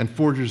 and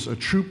forges a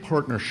true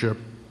partnership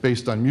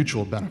based on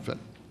mutual benefit.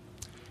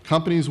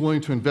 Companies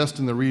willing to invest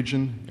in the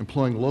region,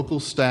 employing local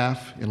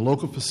staff in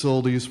local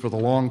facilities for the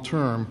long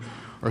term,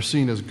 are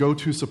seen as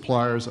go-to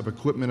suppliers of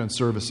equipment and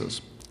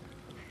services.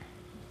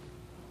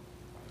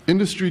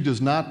 Industry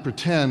does not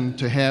pretend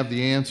to have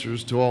the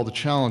answers to all the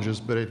challenges,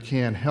 but it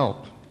can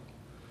help.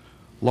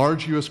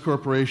 Large U.S.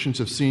 corporations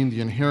have seen the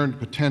inherent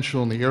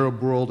potential in the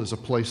Arab world as a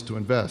place to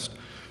invest.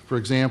 For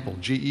example,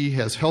 GE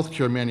has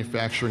healthcare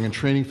manufacturing and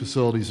training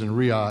facilities in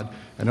Riyadh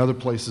and other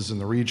places in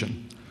the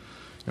region,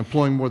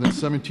 employing more than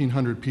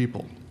 1,700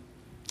 people.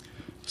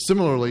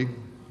 Similarly,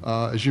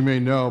 as you may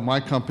know, my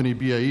company,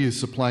 BAE, is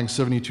supplying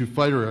 72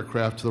 fighter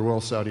aircraft to the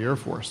Royal Saudi Air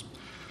Force.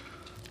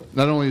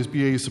 Not only is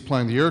BAE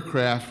supplying the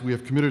aircraft, we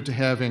have committed to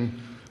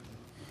having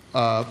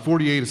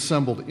 48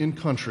 assembled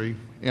in-country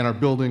and are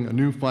building a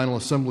new final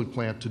assembly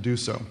plant to do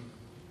so.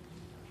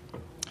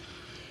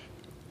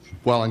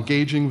 While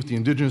engaging with the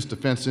indigenous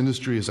defense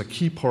industry is a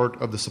key part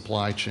of the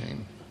supply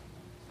chain.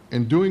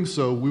 In doing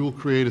so, we will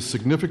create a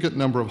significant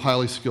number of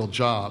highly skilled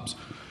jobs,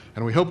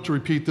 and we hope to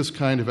repeat this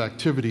kind of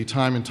activity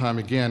time and time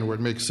again where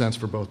it makes sense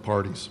for both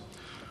parties.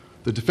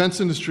 The defense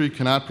industry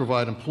cannot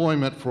provide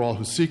employment for all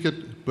who seek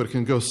it, but it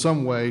can go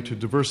some way to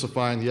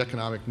diversifying the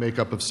economic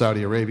makeup of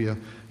Saudi Arabia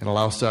and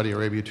allow Saudi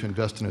Arabia to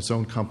invest in its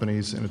own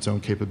companies and its own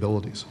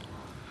capabilities.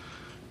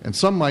 And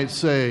some might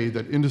say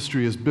that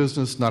industry is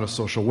business, not a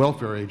social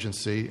welfare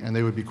agency, and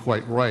they would be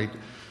quite right.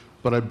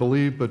 But I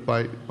believe that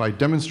by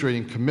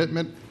demonstrating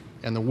commitment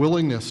and the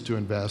willingness to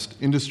invest,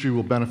 industry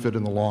will benefit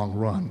in the long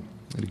run.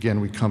 And again,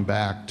 we come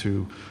back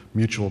to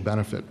mutual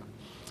benefit.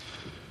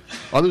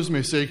 Others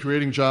may say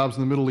creating jobs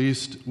in the Middle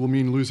East will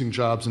mean losing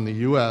jobs in the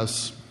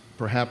U.S.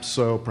 Perhaps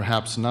so,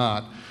 perhaps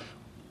not.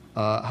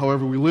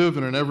 However, we live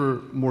in an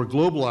ever more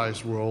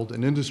globalized world,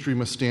 and industry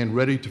must stand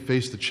ready to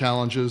face the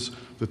challenges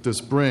that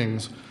this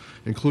brings,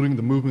 including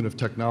the movement of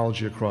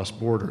technology across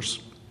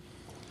borders.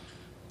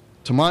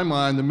 To my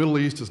mind, the Middle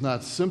East is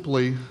not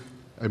simply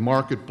a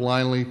market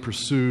blindly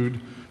pursued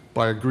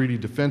by a greedy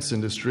defense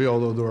industry,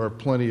 although there are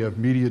plenty of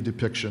media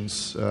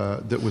depictions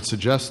that would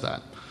suggest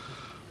that.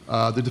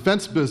 The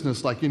defense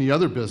business, like any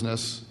other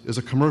business, is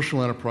a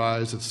commercial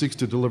enterprise that seeks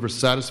to deliver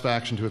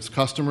satisfaction to its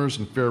customers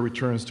and fair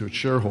returns to its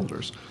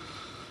shareholders.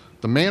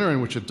 The manner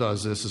in which it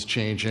does this is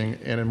changing,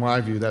 and in my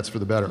view, that's for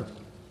the better.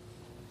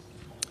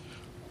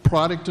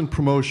 Product and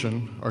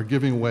promotion are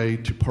giving way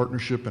to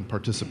partnership and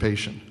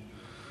participation.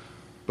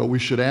 But we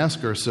should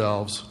ask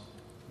ourselves,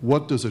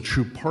 what does a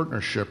true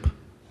partnership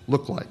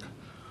look like?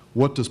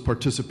 What does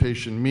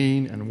participation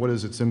mean, and what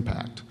is its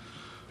impact?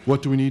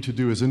 What do we need to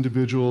do as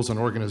individuals and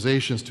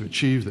organizations to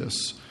achieve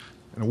this?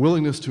 And a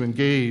willingness to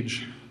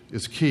engage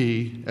is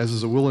key, as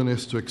is a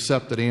willingness to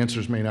accept that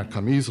answers may not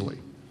come easily.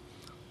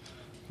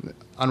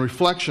 On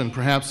reflection,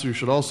 perhaps you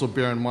should also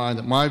bear in mind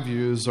that my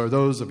views are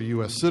those of a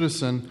U.S.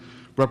 citizen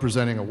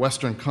representing a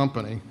Western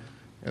company,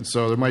 and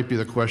so there might be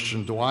the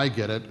question, do I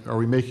get it? Are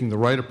we making the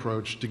right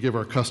approach to give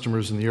our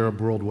customers in the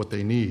Arab world what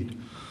they need?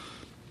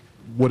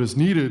 What is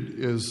needed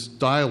is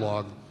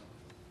dialogue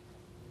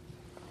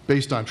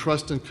based on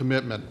trust and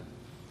commitment.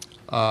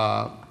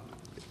 And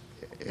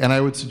I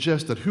would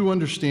suggest that who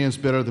understands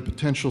better the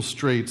potential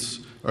straits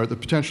or the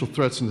potential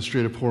threats in the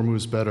Strait of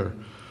Hormuz better?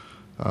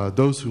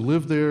 Those who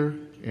live there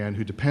and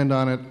who depend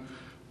on it,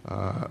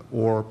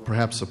 or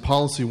perhaps a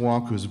policy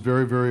wonk who's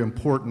very, very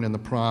important in the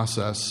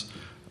process,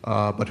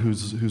 but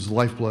whose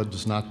lifeblood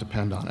does not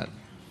depend on it.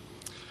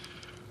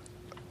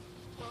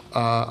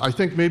 I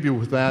think maybe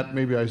with that,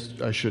 maybe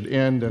I should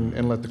end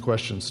and let the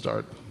questions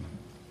start.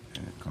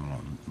 Come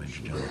on,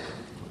 Major General.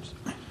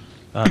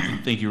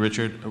 Thank you,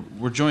 Richard.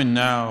 We're joined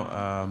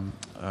now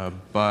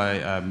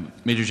by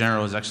Major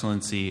General His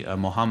Excellency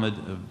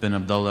Mohammed bin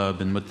Abdullah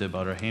bin Muttalib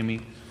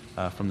al-Rahimi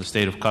from the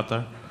state of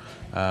Qatar.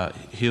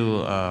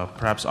 He'll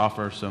perhaps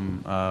offer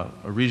some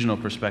a regional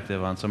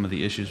perspective on some of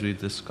the issues we've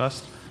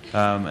discussed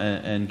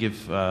and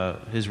give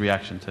his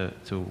reaction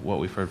to what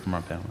we've heard from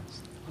our panelists.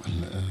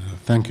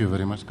 Thank you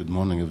very much. Good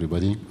morning,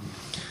 everybody.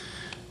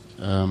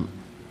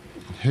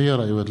 Here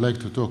I would like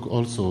to talk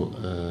also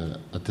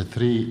at the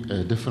three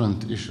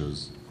different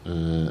issues.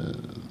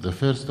 The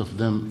first of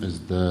them is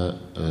the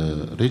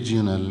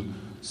regional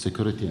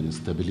security and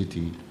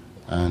stability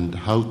and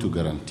how to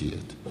guarantee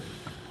it.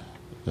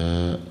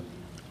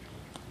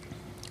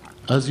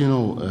 As you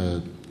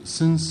know,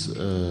 since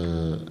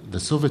the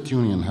Soviet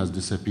Union has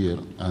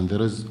disappeared and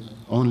there is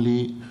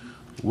only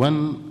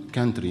one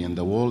country in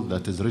the world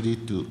that is ready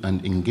to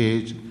and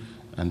engage,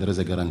 and there is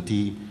a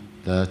guarantee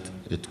that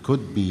it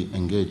could be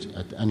engaged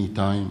at any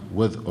time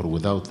with or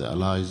without the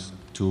allies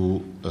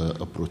to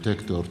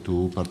protect or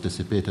to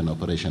participate in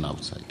operation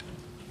outside.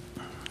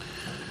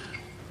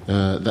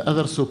 The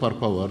other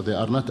superpower, they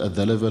are not at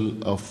the level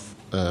of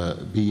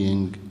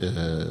being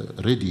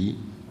ready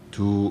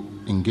to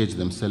engage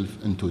themselves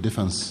into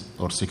defense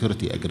or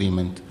security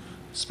agreement,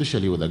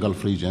 especially with the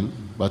Gulf region,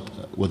 but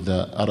with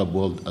the Arab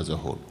world as a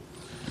whole.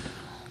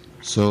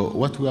 So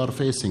what we are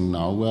facing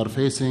now, we are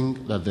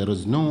facing that there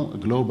is no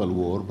global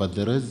war, but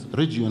there is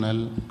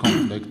regional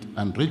conflict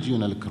and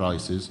regional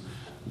crisis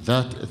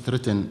that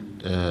threaten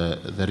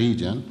the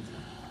region,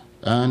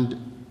 and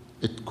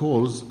it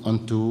calls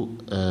onto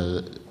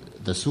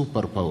the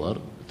superpower,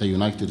 the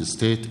United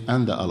States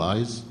and the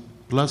allies,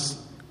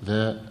 plus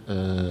the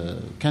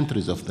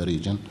countries of the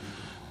region,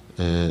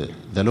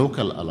 the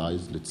local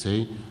allies, let's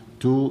say,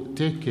 to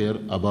take care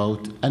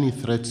about any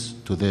threats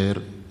to their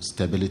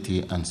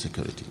stability and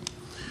security.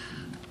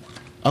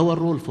 Our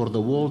role for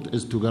the world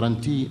is to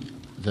guarantee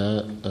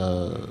the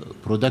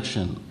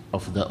production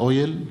of the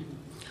oil,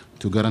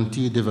 to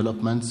guarantee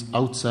developments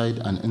outside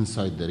and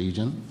inside the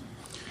region.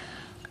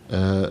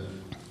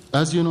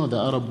 As you know, the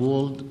Arab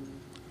world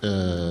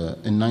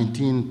in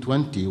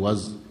 1920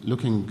 was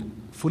looking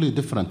fully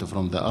different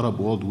from the Arab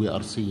world we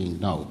are seeing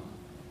now.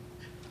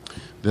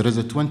 There is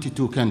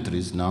 22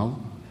 countries now.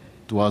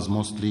 It was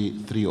mostly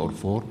 3 or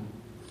 4.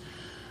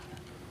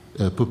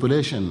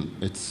 Population,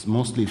 it's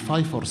mostly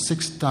 5 or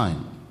 6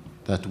 times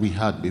that we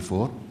had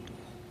before.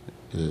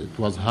 It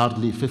was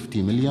hardly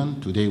 50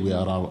 million. Today we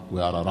are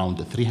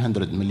around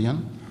 300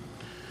 million.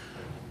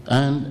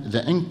 And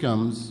the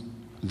incomes,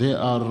 they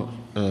are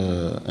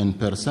in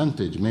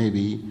percentage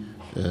maybe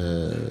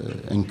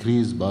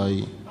increased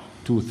by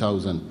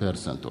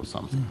 2,000% or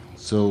something.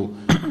 So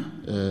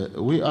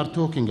we are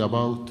talking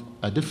about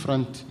a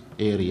different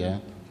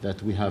area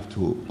that we have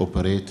to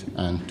operate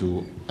and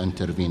to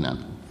intervene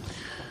in.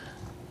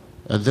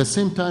 At the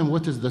same time,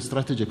 what is the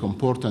strategic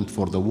importance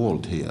for the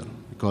world here?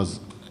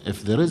 Because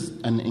if there is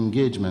an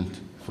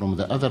engagement from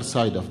the other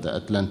side of the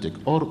Atlantic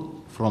or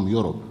from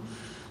Europe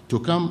to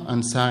come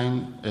and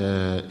sign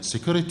a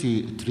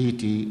security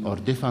treaty or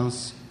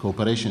defense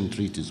cooperation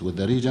treaties with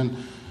the region,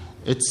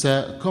 it's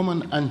a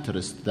common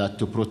interest that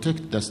to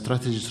protect the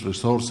strategic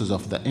resources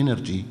of the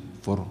energy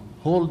for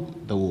whole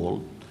the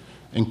world,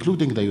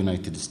 including the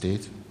United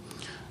States,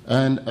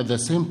 and at the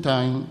same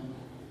time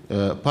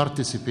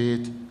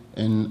participate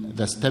in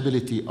the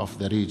stability of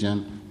the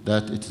region,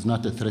 that it is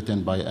not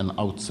threatened by an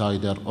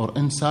outsider or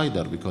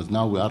insider, because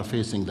now we are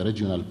facing the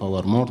regional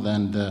power more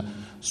than the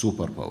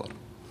superpower.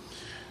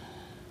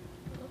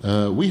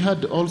 We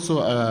had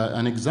also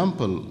an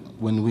example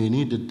when we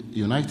needed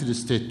United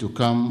States to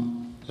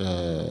come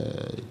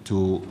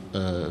to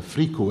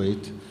free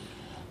Kuwait.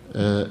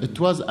 It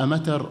was a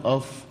matter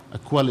of a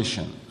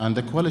coalition, and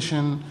the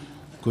coalition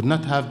could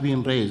not have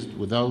been raised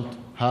without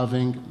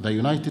having the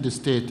United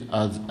States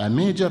as a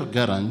major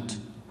guarant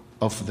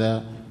of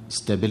the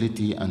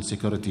stability and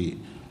security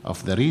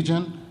of the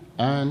region,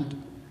 and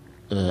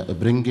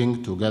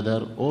bringing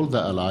together all the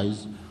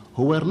allies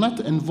who were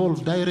not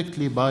involved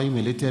directly by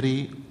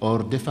military or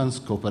defense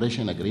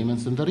cooperation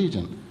agreements in the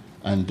region.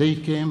 And they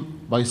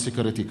came by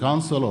Security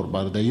Council or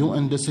by the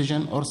UN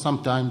decision, or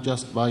sometimes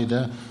just by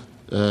the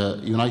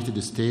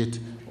United States'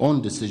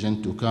 own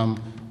decision to come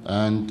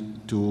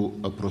and to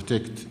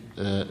protect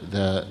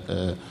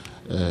the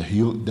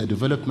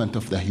development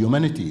of the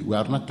humanity. We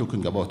are not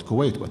talking about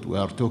Kuwait, but we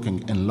are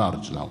talking in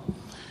large now.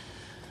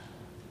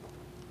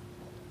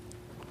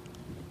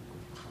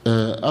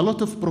 A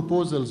lot of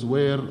proposals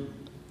were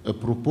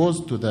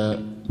proposed to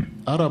the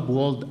Arab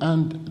world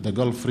and the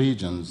Gulf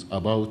regions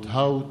about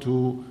how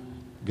to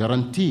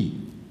guarantee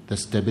the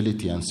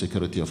stability and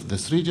security of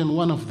this region.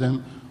 One of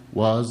them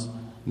was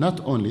not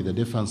only the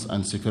defense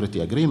and security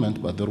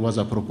agreement, but there was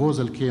a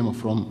proposal came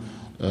from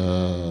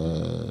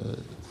the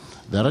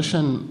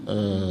Russian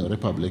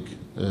Republic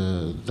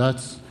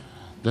that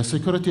the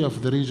security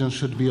of the region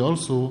should be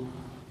also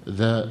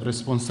the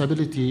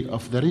responsibility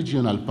of the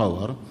regional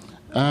power,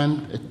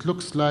 and it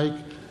looks like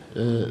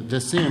the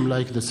same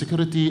like the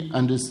security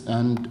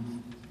and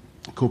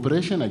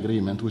cooperation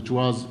agreement which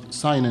was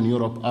signed in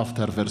Europe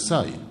after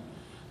Versailles.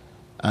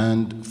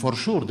 And for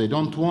sure they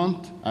don't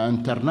want an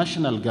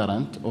international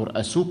guarant or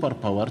a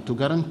superpower to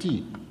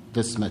guarantee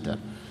this matter.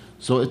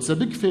 So it's a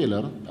big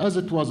failure, as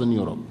it was in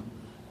Europe.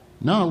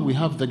 Now we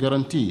have the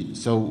guarantee,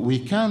 so we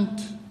can't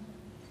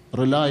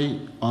rely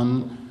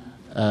on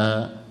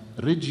a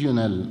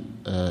regional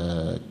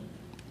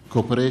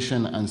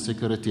cooperation and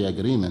security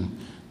agreement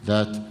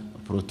that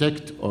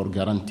protect or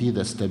guarantee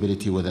the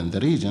stability within the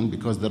region,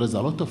 because there is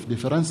a lot of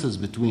differences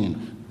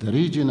between the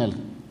regional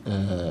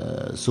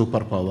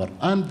superpower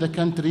and the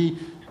country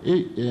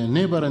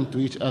neighboring to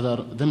each other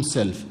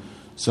themselves.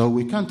 So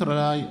we can't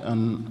rely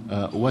on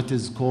what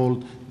is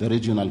called the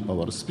regional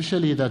power,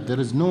 especially that there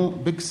is no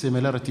big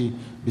similarity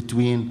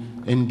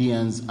between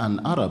Indians and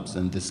Arabs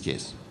in this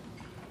case.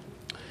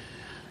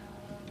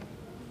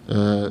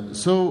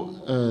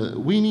 So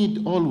we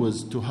need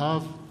always to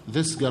have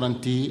this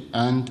guarantee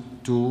and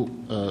to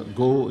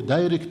go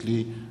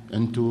directly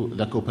into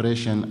the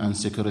cooperation and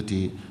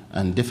security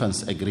and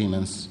defense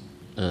agreements,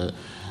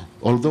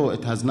 although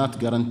it has not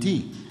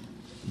guaranteed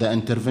the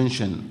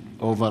intervention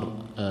over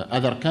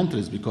other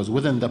countries, because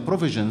within the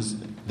provisions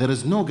there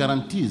is no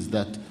guarantees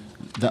that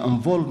the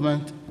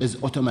involvement is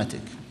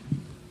automatic.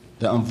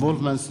 The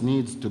involvement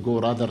needs to go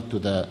rather to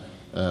the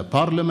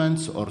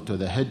parliaments or to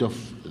the head of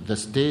the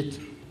state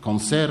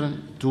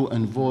concerned to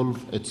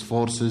involve its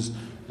forces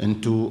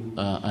into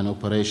an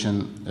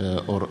operation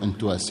or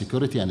into a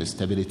security and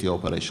stability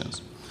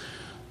operations.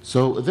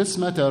 So this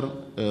matter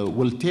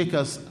will take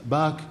us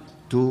back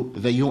to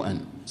the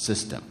UN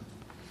system,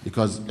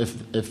 because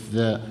if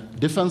the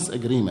defense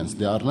agreements,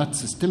 they are not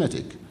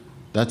systematic,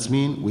 that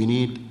means we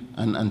need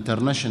an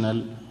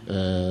international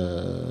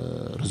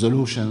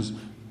resolutions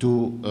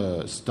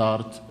to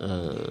start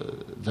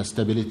the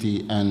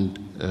stability and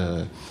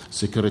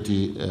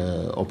security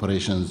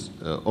operations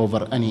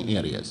over any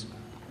areas.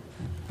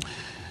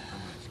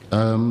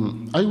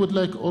 I would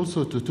like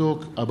also to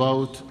talk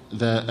about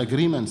the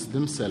agreements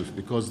themselves,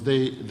 because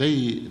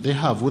they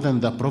have within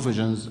the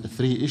provisions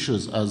three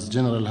issues, as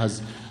General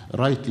has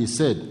rightly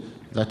said,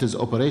 that is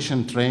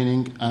operation,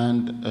 training,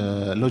 and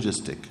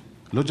logistic.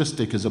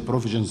 Logistic is a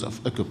provisions of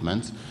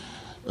equipment.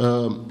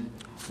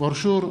 For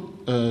sure,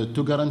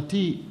 to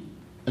guarantee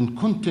and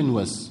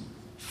continuous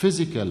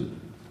physical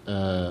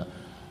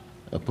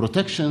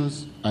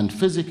protections and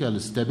physical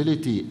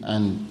stability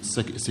and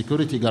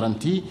security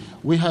guarantee,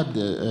 we had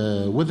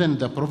within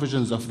the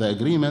provisions of the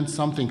agreement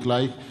something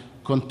like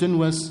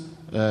continuous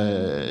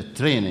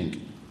training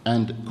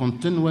and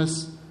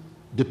continuous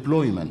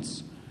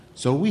deployments.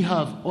 So we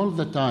have all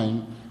the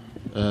time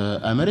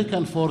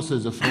American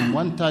forces from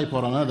one type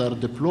or another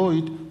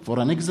deployed for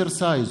an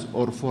exercise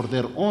or for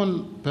their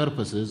own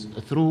purposes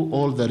through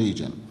all the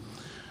region,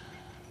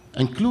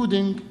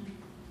 including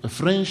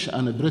French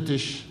and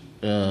British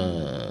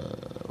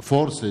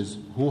forces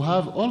who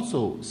have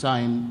also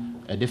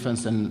signed a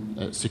defense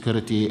and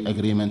security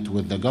agreement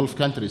with the Gulf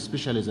countries,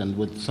 especially, and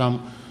with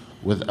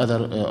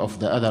other of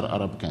the other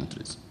Arab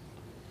countries.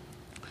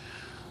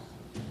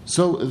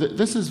 So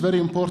this is very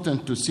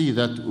important to see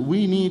that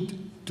we need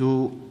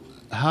to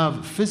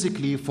have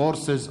physically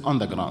forces on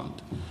the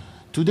ground.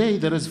 Today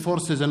there is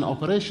forces in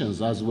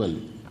operations as well.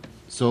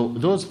 So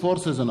those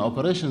forces in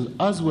operations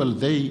as well,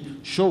 they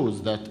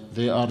shows that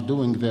they are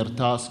doing their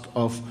task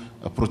of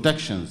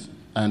protections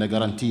and a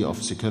guarantee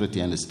of security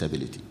and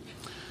stability.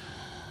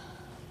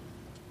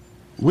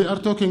 We are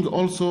talking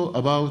also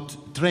about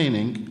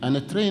training,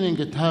 and training,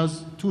 it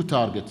has two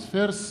targets.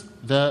 First,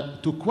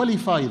 to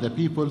qualify the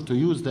people to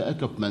use the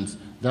equipments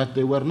that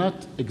they were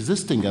not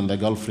existing in the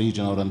Gulf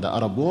region or in the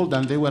Arab world,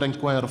 and they were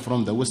acquired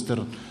from the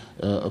Western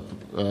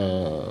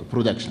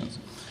productors.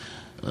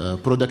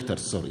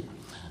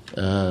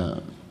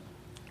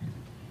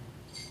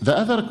 The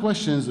other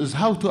question is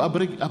how to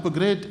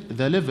upgrade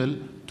the level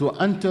to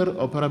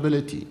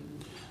interoperability.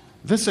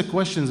 This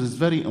question is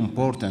very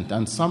important,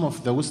 and some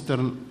of the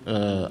Western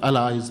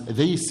allies,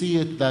 they see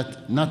it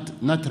that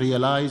not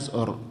realized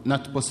or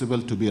not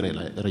possible to be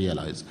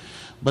realized.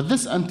 But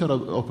this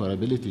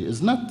interoperability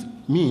does not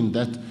mean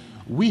that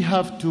we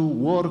have to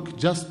work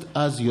just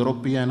as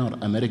European or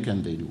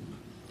American they do,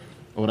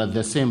 or at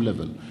the same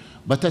level.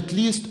 But at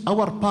least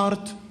our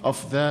part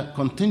of the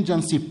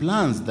contingency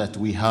plans that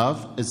we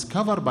have is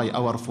covered by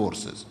our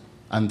forces,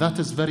 and that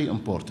is very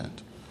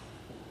important.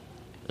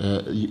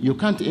 You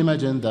can't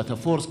imagine that a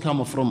force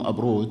comes from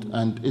abroad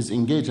and is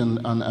engaged in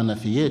a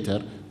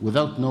theater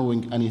without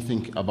knowing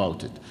anything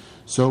about it.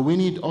 So we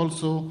need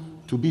also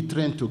to be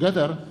trained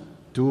together,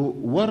 to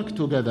work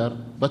together,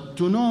 but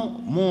to know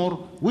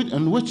more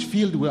in which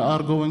field we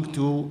are going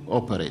to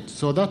operate.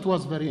 So that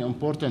was very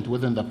important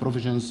within the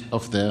provisions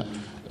of the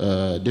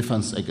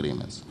defense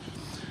agreements.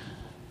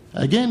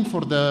 Again,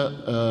 for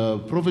the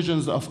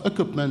provisions of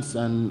equipments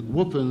and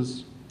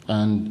weapons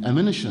and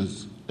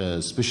ammunitions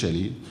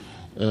especially,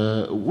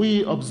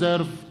 we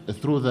observe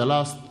through the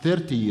last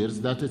 30 years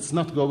that it's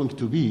not going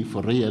to be,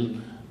 for real,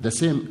 the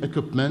same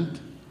equipment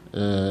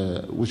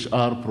which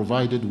are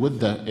provided with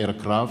the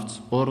aircrafts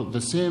or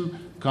the same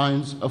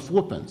kinds of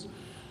weapons.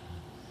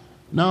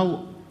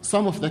 Now,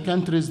 some of the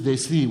countries, they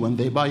see when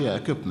they buy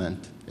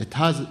equipment, it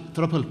has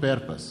triple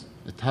purpose.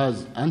 It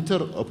has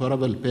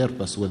interoperable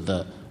purpose with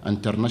the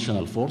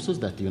international forces,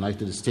 that the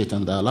United States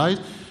and the Allies,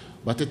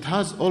 but it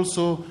has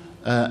also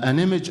an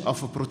image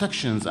of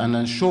protections and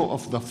a show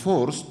of the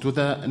force to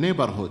the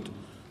neighborhood.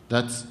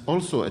 That's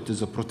also, it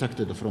is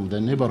protected from the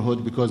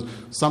neighborhood, because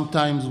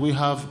sometimes we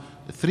have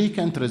 3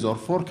 countries or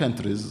 4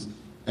 countries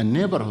in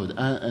neighborhood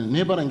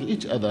neighboring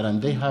each other,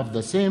 and they have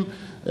the same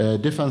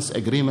defense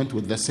agreement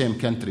with the same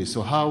country.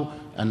 So how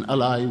an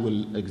ally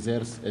will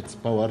exert its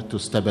power to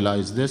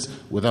stabilize this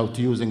without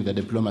using the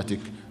diplomatic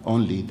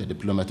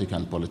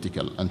and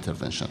political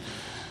intervention?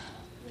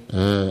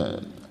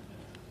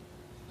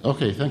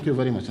 Okay, thank you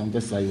very much. On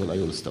this, I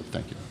will stop.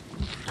 Thank you.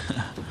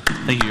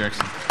 Thank you, Your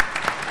Excellency.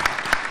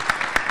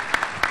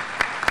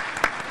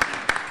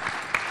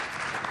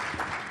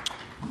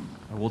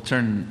 We'll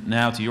turn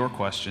now to your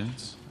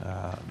questions.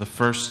 The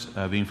first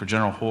being for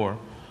General Hoare.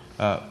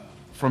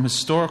 From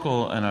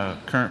historical and a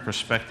current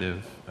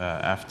perspective,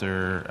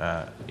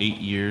 after 8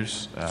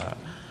 years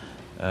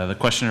The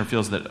questioner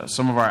feels that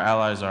some of our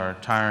allies are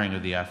tiring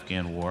of the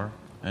Afghan war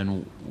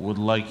and would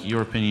like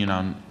your opinion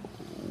on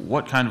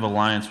what kind of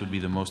alliance would be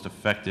the most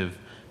effective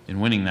in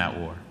winning that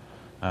war.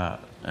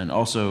 And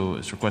also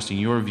is requesting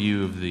your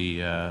view of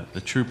the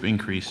troop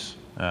increase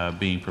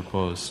being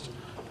proposed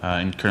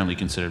and currently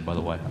considered by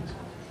the White House.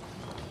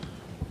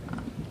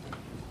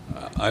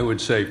 I would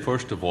say,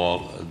 first of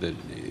all, that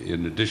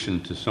in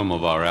addition to some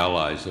of our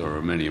allies, there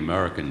are many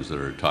Americans that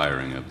are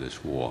tiring of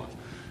this war.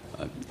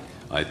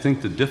 I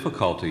think the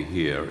difficulty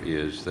here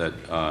is that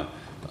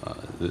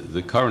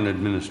the current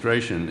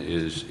administration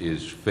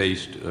is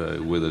faced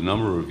with a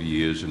number of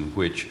years in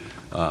which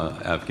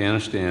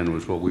Afghanistan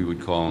was what we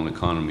would call an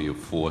economy of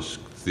force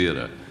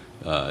theater.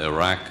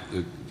 Iraq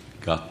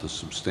got the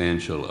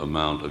substantial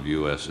amount of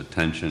U.S.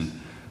 attention.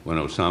 When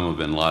Osama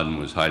bin Laden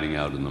was hiding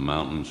out in the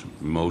mountains,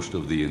 most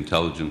of the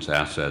intelligence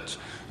assets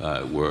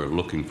were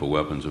looking for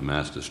weapons of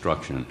mass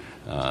destruction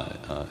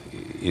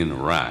in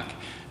Iraq.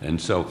 And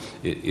so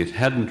it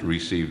hadn't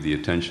received the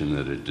attention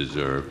that it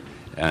deserved,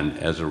 and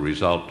as a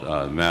result,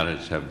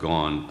 matters have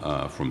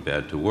gone from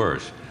bad to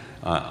worse.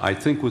 I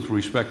think with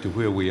respect to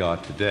where we are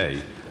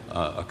today,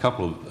 a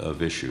couple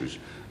of issues.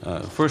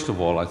 First of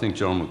all, I think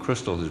General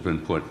McChrystal has been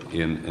put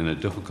in a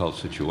difficult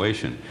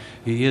situation.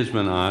 He has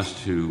been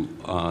asked to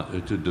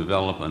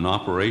develop an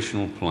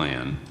operational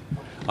plan,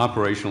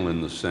 operational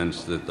in the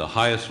sense that the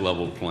highest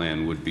level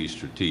plan would be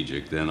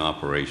strategic, then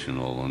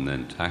operational, and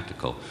then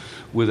tactical,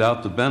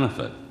 without the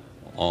benefit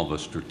of a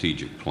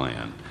strategic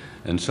plan.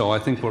 And so I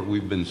think what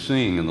we've been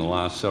seeing in the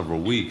last several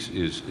weeks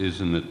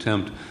is an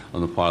attempt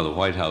on the part of the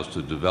White House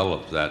to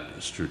develop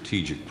that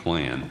strategic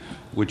plan,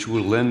 which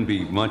will then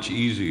be much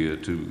easier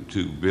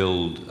to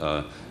build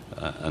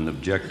an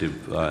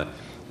objective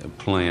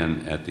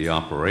plan at the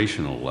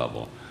operational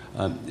level.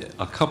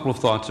 A couple of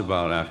thoughts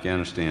about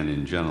Afghanistan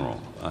in general.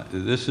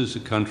 This is a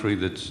country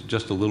that's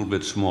just a little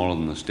bit smaller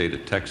than the state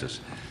of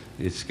Texas.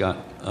 It's got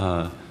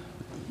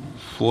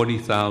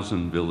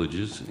 40,000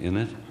 villages in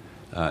it.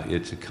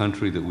 It's a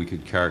country that we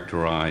could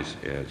characterize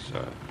as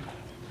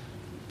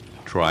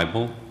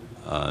tribal,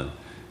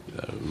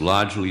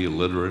 largely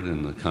illiterate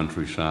in the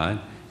countryside,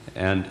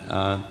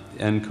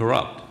 and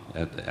corrupt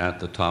at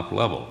the top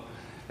level.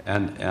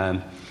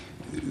 And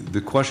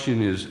the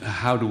question is,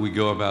 how do we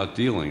go about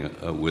dealing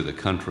with a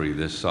country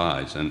this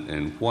size,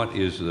 and what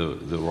is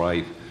the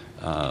right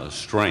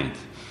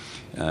strength?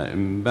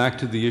 Back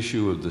to the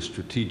issue of the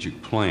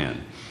strategic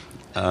plan.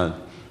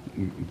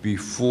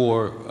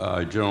 Before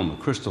General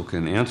McChrystal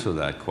can answer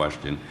that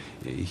question,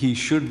 he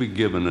should be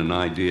given an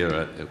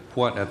idea at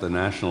what at the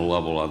national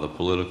level are the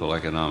political,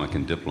 economic,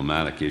 and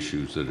diplomatic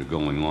issues that are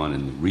going on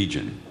in the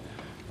region.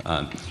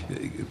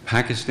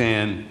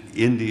 Pakistan,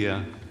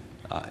 India,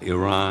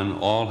 Iran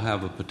all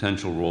have a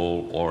potential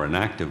role or an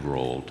active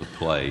role to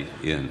play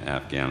in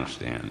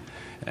Afghanistan.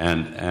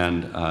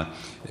 And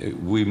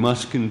we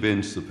must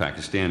convince the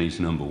Pakistanis,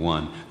 number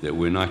one, that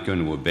we're not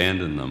going to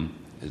abandon them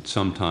at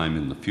some time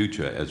in the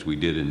future, as we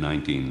did in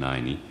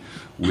 1990.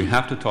 We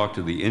have to talk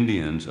to the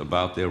Indians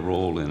about their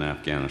role in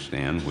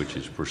Afghanistan, which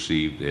is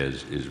perceived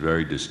as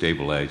very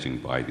destabilizing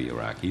by the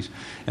Iraqis.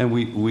 And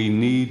we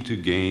need to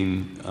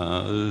gain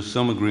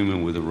some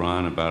agreement with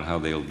Iran about how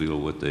they'll deal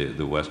with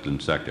the Western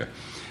sector.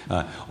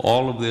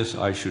 All of this,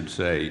 I should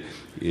say,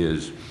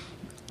 is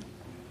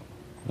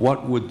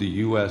what would the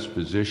U.S.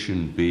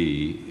 position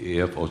be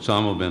if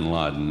Osama bin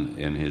Laden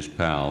and his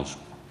pals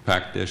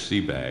packed their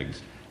sea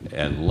bags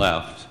and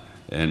left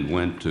and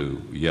went to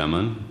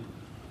Yemen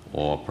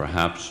or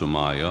perhaps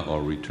Somalia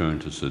or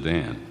returned to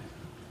Sudan?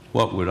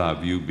 What would our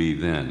view be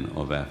then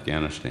of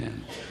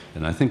Afghanistan?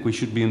 And I think we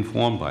should be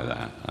informed by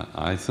that.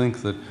 I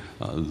think that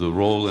the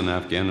role in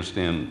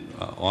Afghanistan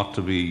ought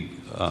to be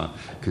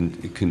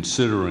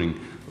considering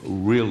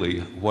really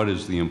what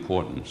is the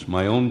importance.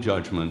 My own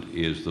judgment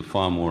is the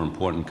far more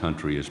important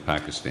country is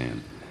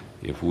Pakistan.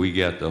 If we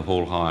get the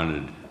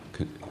wholehearted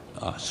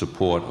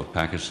support of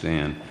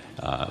Pakistan,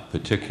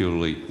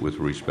 particularly with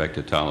respect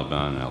to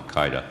Taliban and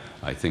Al-Qaeda,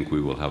 I think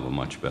we will have a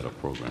much better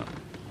program.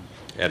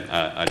 And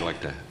I'd like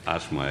to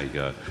ask my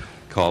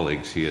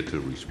colleagues here to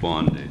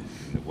respond in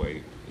the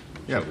way,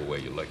 whichever way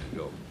you'd like to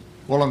go.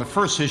 Well, on the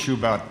first issue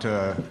about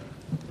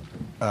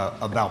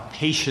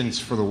patience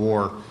for the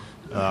war,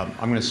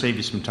 I'm going to save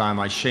you some time.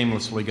 I'm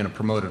shamelessly going to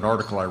promote an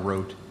article I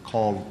wrote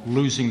called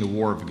Losing the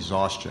War of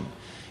Exhaustion.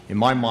 In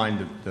my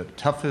mind, the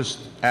toughest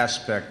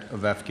aspect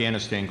of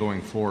Afghanistan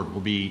going forward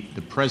will be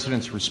the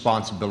President's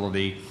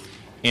responsibility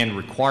and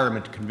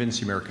requirement to convince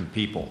the American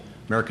people.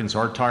 Americans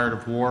are tired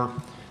of war.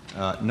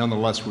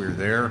 Nonetheless, we're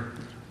there.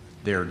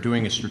 They're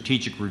doing a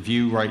strategic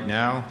review right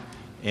now.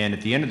 And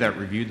at the end of that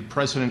review, the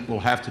President will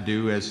have to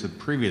do, as the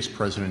previous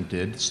President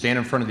did, stand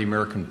in front of the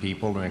American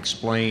people and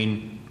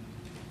explain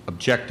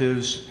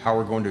objectives, how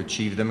we're going to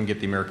achieve them, and get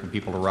the American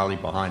people to rally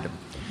behind them.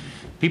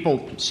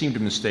 People seem to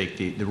mistake.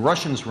 The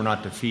Russians were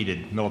not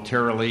defeated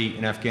militarily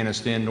in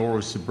Afghanistan, nor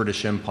was the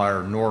British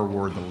Empire, nor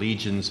were the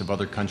legions of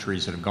other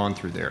countries that have gone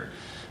through there.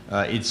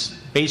 It's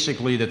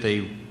basically that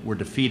they were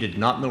defeated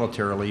not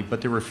militarily,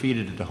 but they were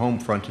defeated at the home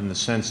front in the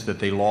sense that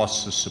they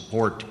lost the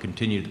support to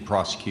continue the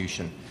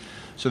prosecution.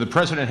 So the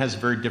President has a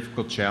very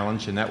difficult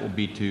challenge, and that will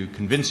be to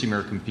convince the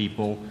American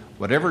people,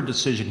 whatever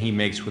decision he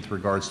makes with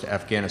regards to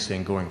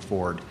Afghanistan going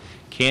forward,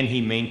 can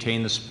he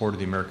maintain the support of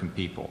the American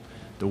people?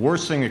 The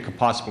worst thing that could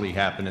possibly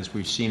happen, as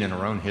we've seen in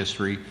our own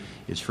history,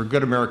 is for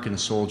good American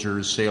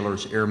soldiers,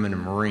 sailors, airmen,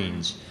 and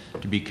Marines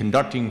to be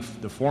conducting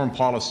the foreign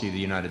policy of the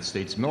United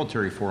States,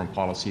 military foreign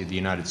policy of the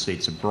United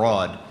States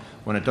abroad,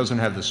 when it doesn't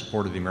have the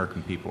support of the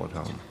American people at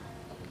home.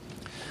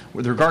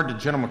 With regard to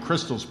General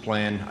McChrystal's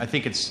plan, I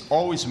think it's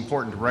always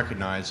important to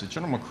recognize that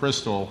General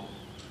McChrystal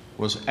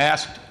was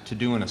asked to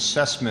do an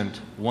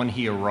assessment when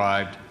he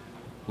arrived,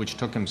 which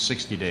took him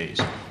 60 days.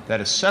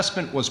 That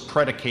assessment was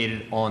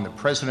predicated on the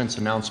President's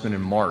announcement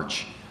in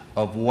March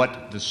of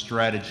what the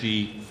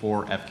strategy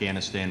for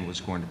Afghanistan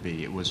was going to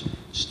be. It was,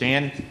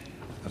 Stan,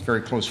 a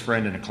very close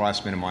friend and a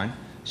classmate of mine,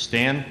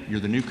 Stan, you're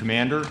the new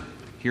commander,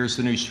 here's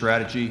the new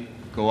strategy,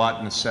 go out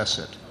and assess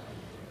it.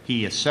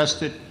 He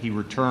assessed it, he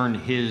returned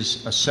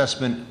his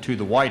assessment to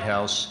the White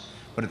House,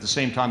 but at the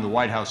same time the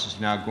White House is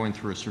now going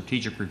through a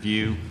strategic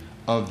review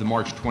of the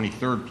March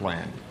 23rd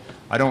plan.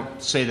 I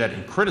don't say that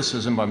in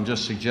criticism, but I'm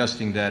just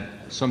suggesting that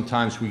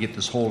sometimes we get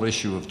this whole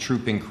issue of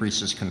troop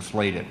increases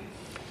conflated.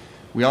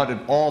 We ought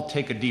to all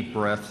take a deep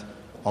breath,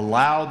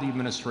 allow the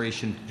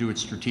administration to do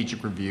its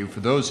strategic review. For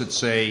those that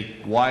say,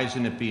 why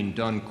isn't it being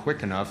done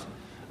quick enough,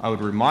 I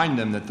would remind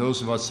them that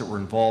those of us that were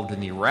involved in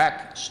the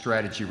Iraq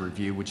strategy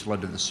review, which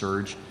led to the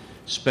surge,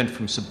 spent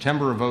from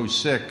September of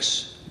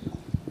 06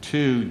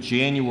 to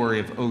January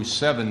of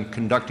 07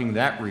 conducting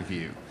that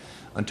review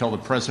until the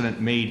President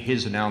made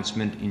his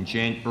announcement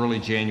in early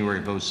January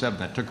of 07.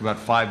 That took about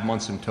 5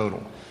 months in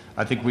total.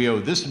 I think we owe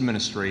this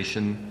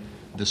administration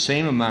the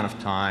same amount of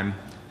time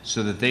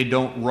so that they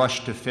don't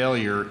rush to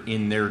failure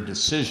in their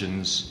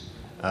decisions.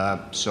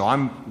 So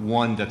I'm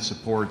one that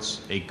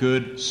supports a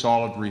good,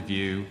 solid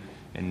review,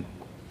 and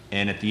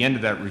at the end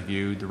of that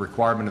review, the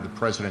requirement of the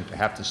President to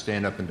have to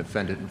stand up and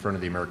defend it in front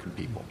of the American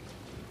people.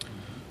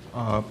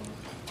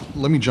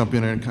 Let me jump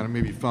in and kind of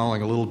maybe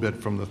following a little bit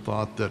from the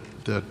thought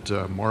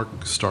that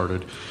Mark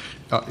started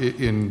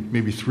in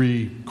maybe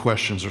three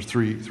questions or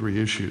three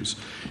issues.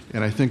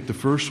 And I think the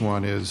first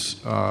one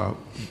is,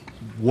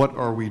 what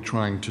are we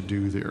trying to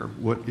do there?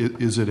 What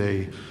is it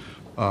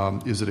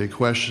a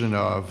question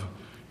of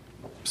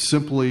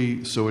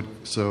simply so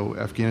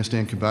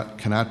Afghanistan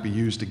cannot be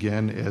used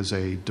again as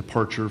a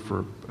departure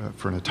for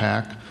an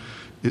attack?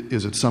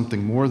 Is it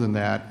something more than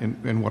that?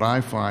 And what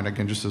I find,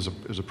 again, just as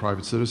a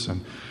private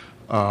citizen,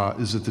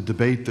 is that the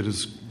debate that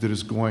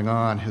is going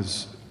on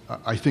has,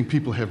 I think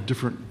people have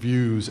different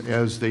views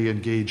as they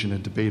engage in a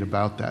debate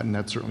about that, and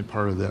that's certainly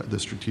part of the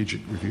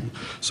strategic review.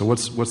 So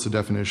what's the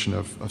definition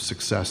of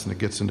success, and it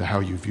gets into how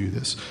you view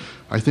this.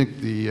 I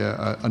think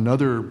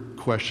another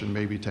question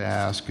maybe to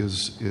ask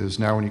is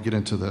now when you get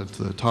into the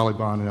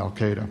Taliban and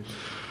Al-Qaeda,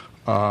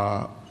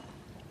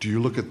 do you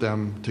look at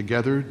them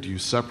together? Do you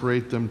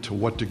separate them? To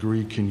what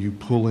degree can you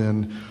pull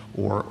in,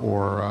 or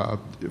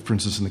for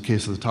instance, in the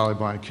case of the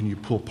Taliban, can you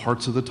pull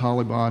parts of the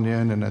Taliban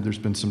in? And there's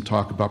been some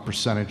talk about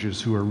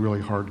percentages who are really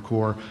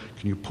hardcore.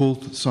 Can you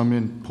pull some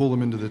in, pull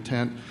them into the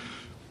tent?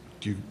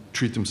 Do you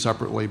treat them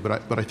separately?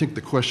 But I think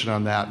the question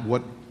on that,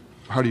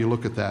 how do you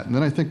look at that? And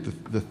then I think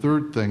the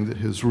third thing that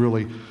has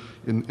really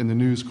in the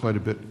news quite a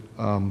bit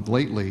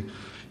lately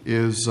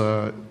is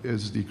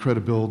the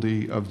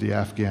credibility of the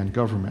Afghan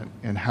government,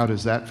 and how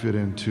does that fit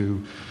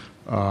into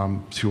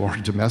to our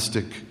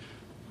domestic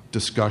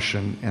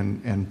discussion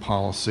and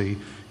policy,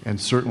 and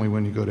certainly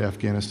when you go to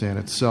Afghanistan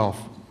itself,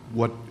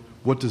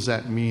 what does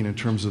that mean in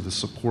terms of the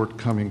support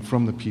coming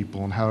from the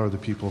people, and how are the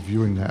people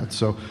viewing that?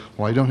 So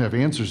while I don't have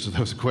answers to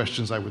those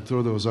questions, I would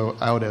throw those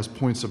out as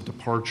points of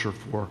departure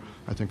for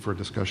a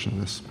discussion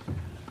of this.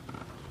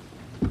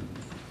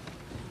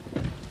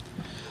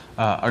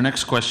 Our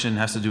next question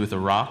has to do with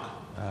Iraq.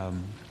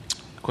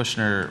 The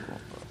questioner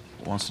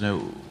wants to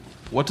know,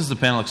 what does the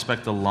panel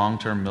expect the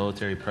long-term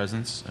military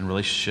presence and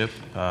relationship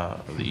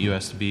of the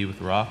U.S. to be with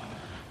Iraq?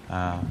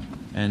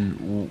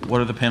 And what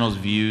are the panel's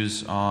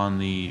views on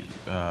the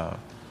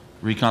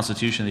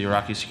reconstitution of the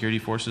Iraqi security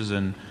forces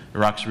and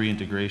Iraq's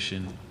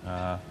reintegration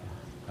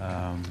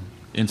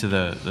into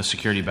the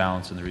security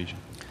balance in the region?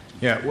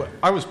 Yeah, well,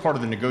 I was part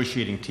of the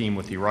negotiating team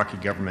with the Iraqi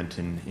government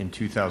in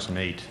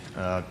 2008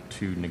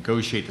 to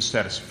negotiate the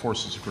status of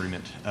forces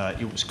agreement.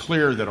 It was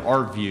clear that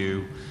our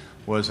view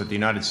was that the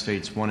United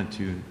States wanted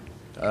to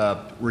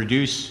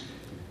reduce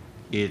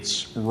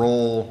its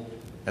role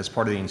as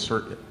part of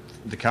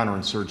the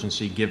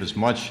counterinsurgency, give as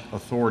much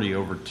authority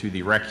over to the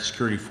Iraqi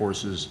security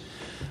forces,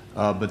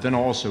 but then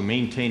also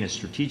maintain a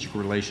strategic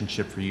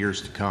relationship for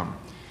years to come.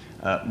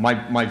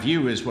 My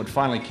view is what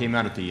finally came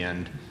out at the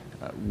end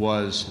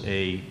was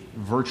a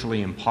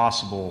virtually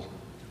impossible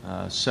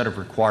set of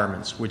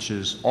requirements, which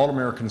is all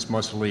Americans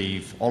must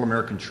leave, all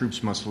American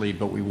troops must leave,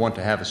 but we want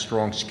to have a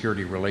strong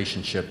security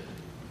relationship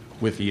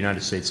with the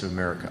United States of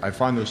America. I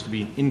find those to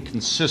be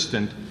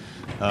inconsistent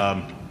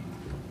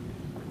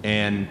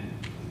and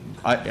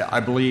I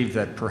believe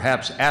that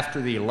perhaps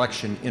after the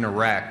election in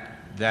Iraq,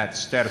 that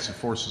status of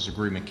forces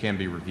agreement can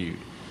be reviewed.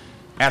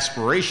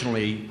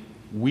 Aspirationally,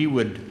 we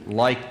would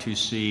like to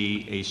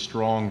see a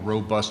strong,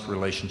 robust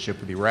relationship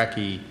with the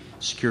Iraqi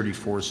security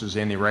forces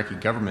and the Iraqi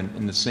government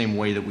in the same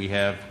way that we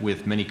have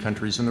with many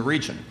countries in the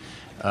region.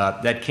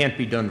 That can't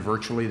be done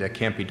virtually. That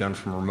can't be done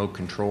from remote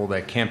control.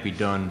 That can't be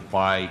done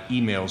by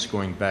emails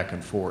going back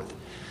and forth.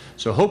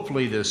 So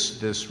hopefully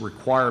this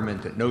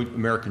requirement that no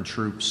American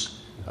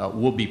troops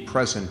will be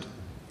present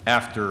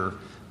after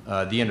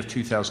the end of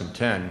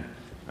 2010,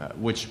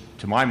 which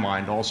to my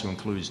mind also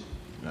includes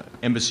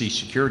embassy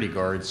security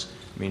guards.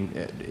 I mean,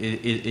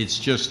 it's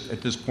just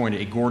at this point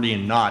a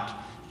Gordian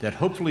knot that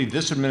hopefully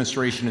this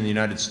administration in the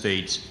United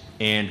States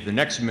and the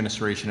next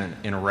administration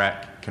in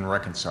Iraq can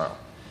reconcile.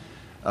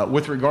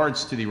 With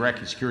regards to the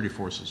Iraqi security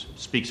forces, it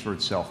speaks for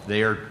itself.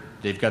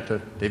 They've got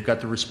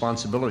the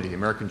responsibility. The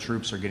American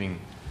troops are getting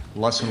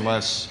less and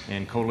less,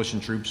 and coalition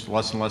troops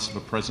less and less of a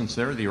presence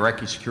there. The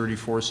Iraqi security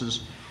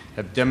forces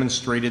have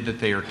demonstrated that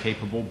they are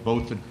capable,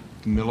 both the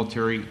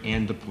military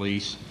and the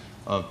police,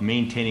 of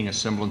maintaining a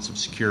semblance of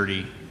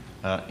security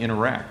in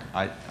Iraq.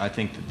 I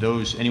think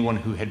that anyone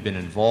who had been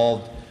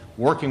involved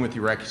working with the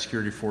Iraqi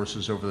security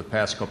forces over the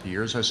past couple of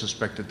years, I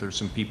suspect that there's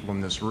some people in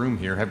this room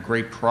here have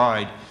great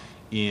pride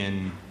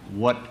in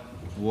what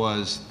were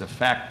the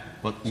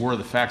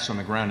facts on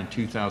the ground in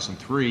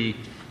 2003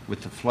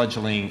 with the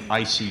fledgling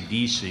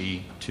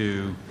ICDC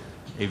to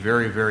a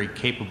very, very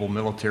capable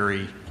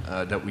military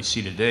that we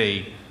see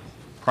today,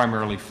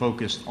 primarily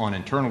focused on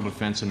internal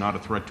defense and not a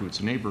threat to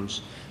its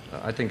neighbors.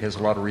 I think has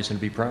a lot of reason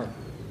to be proud.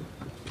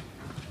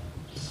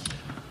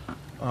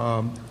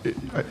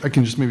 I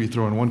can just maybe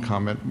throw in one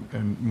comment,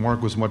 and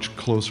Mark was much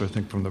closer, I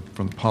think, from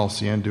the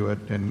policy end to it,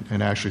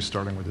 and actually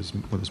starting with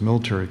his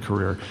military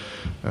career.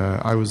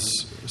 I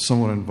was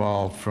somewhat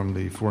involved from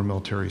the foreign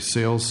military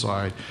sales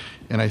side,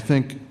 and I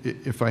think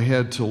if I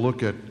had to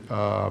look at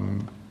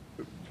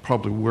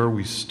probably where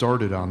we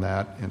started on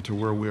that and to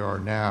where we are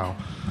now,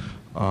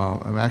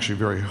 I'm actually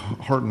very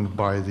heartened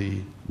by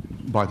the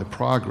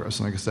progress,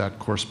 and I guess that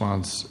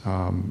corresponds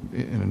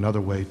in another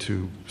way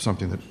to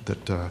something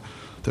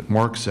that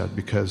Mark said,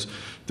 because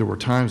there were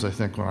times, I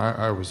think, when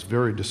I was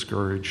very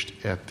discouraged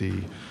at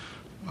in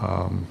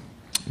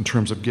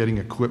terms of getting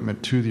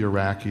equipment to the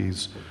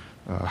Iraqis,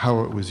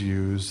 how it was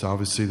used.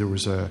 Obviously, there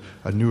was a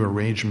new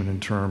arrangement in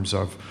terms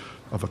of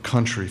a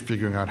country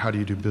figuring out how do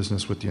you do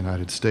business with the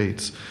United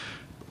States.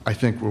 I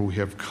think where we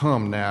have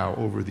come now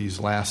over these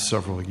last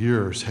several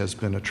years has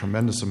been a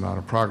tremendous amount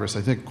of progress.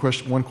 I think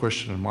one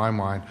question in my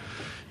mind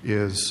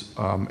is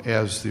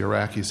as the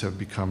Iraqis have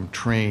become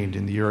trained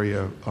in the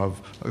area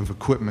of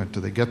equipment,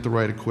 do they get the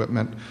right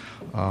equipment?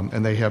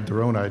 And they have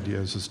their own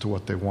ideas as to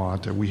what they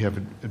want. And we have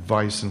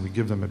advice and we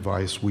give them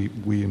advice,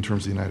 we in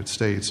terms of the United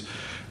States.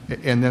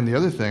 And then the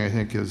other thing I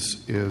think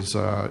is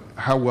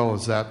how well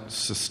is that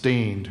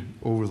sustained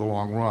over the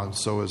long run?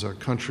 So as a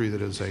country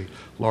that is a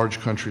large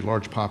country,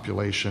 large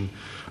population,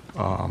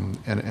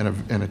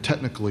 and a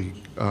technically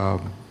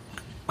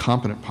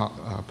competent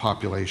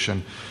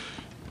population,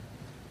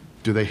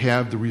 do they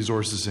have the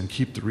resources and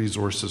keep the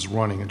resources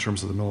running in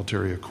terms of the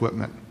military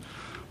equipment?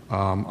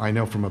 I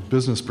know from a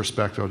business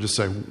perspective, I'll just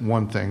say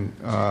one thing.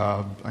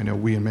 I know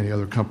we and many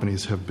other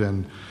companies have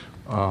been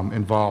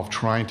involved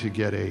trying to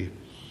get a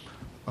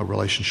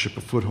relationship,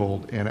 a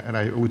foothold. And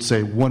I would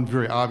say one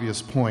very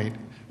obvious point,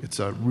 it's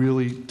a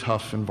really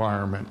tough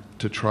environment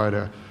to try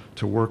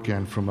to work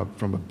in from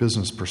a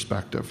business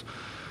perspective.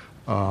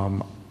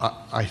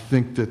 I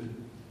think that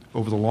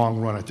over the long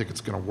run, I think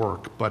it's going to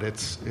work, but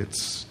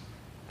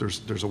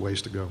there's a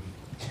ways to go.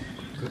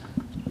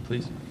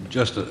 Please.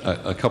 Just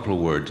a couple of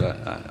words.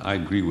 I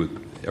agree with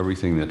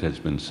everything that has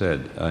been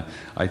said.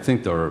 I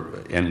think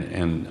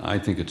and I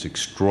think it's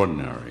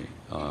extraordinary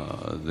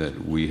that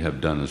we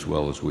have done as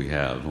well as we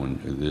have when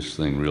this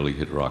thing really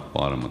hit rock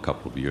bottom a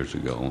couple of years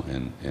ago,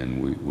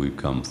 and we've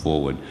come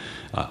forward.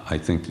 I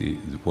think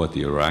what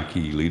the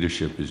Iraqi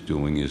leadership is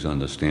doing is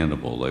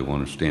understandable. They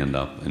want to stand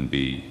up and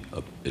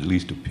at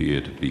least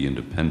appear to be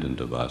independent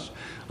of us.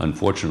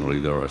 Unfortunately,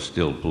 there are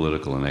still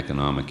political and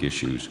economic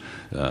issues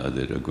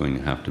that are going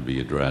to have to be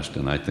addressed,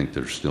 and I think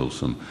there's still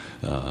some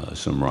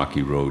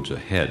rocky roads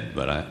ahead.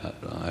 But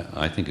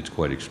I think it's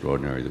quite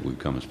extraordinary that we've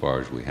come as far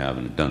as we have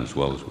and done as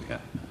well as we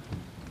have.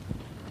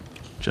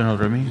 General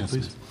Remy, Yes,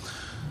 please.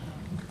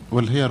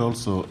 Well, here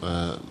also,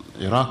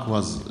 Iraq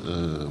was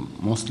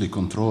mostly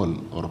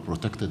controlled or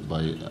protected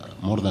by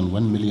more than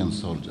 1 million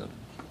soldiers,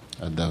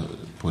 the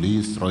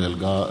police,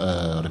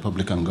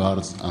 Republican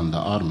Guards, and the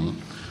army.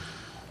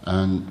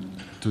 And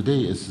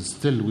today is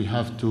still we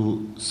have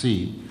to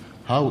see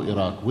how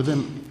Iraq,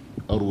 within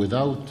or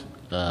without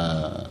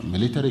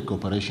military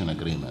cooperation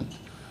agreement,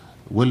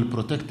 will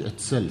protect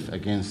itself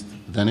against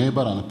the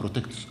neighbor and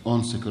protect its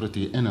own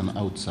security in and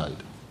outside.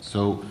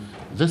 So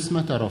this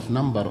matter of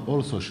number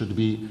also should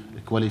be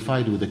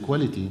qualified with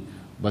equality,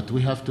 but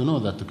we have to know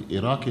that the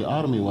Iraqi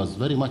army was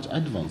very much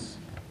advanced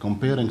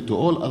comparing to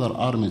all other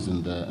armies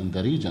in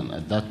the region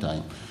at that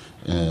time,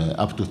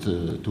 up to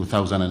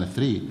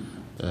 2003.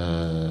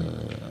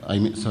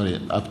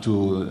 up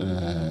to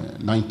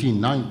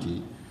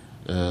 1990,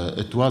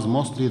 it was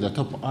mostly the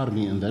top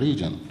army in the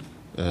region.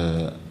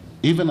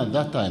 Even at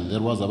that time,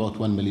 there was about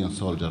 1 million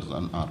soldiers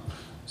unarmed.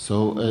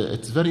 So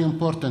it's very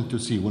important to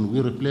see when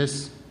we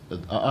replace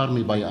an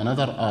army by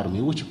another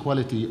army, which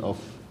quality of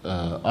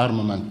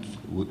armament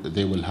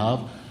they will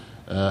have,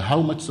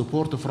 how much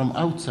support from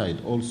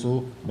outside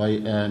also by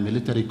a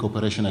military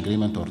cooperation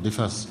agreement or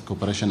defense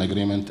cooperation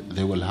agreement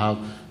they will have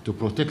to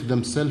protect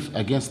themselves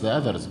against the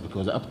others,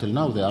 because up till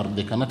now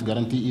they cannot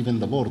guarantee even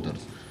the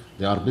borders.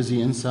 They are busy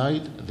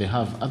inside, they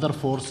have other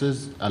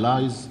forces,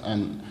 allies,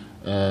 and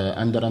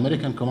under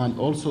American command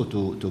also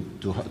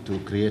to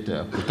create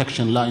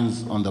protection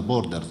lines on the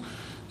borders.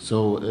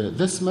 So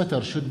this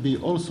matter should be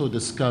also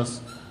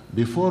discussed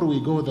before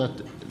we go that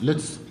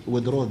let's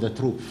withdraw the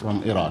troop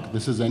from Iraq.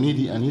 This is an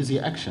easy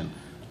action.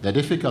 The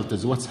difficulty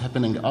is what's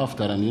happening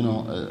after, and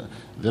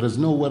there is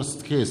no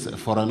worst case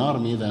for an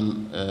army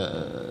than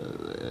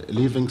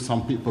leaving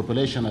some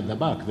population at the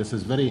back. This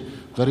is very,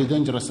 very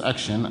dangerous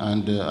action,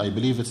 and I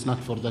believe it's not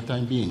for the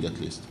time being, at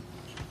least.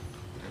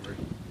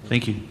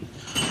 Thank you.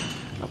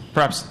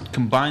 Perhaps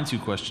combine two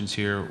questions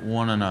here,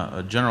 one on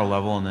a general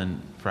level and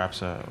then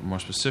perhaps more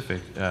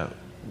specific.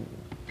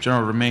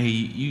 General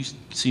Ramehi, you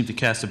seem to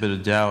cast a bit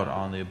of doubt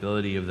on the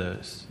ability of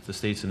the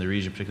states in the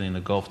region, particularly in the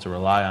Gulf, to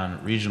rely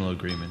on regional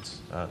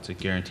agreements to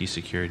guarantee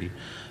security.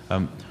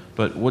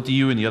 But what do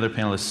you and the other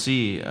panelists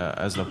see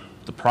as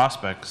the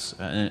prospects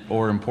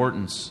or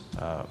importance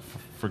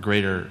for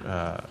greater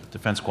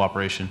defense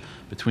cooperation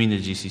between the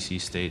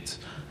GCC states,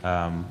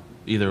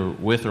 either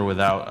with or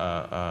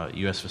without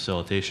U.S.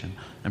 facilitation?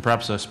 And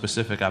perhaps a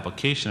specific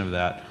application of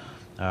that,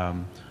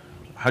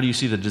 how do you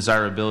see the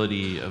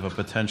desirability of a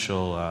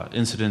potential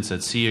incidents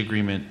at sea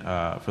agreement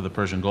for the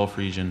Persian Gulf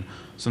region,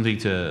 something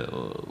to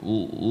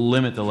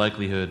limit the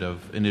likelihood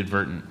of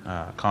inadvertent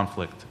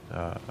conflict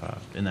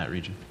in that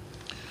region?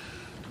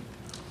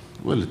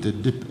 Well,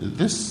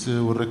 this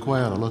will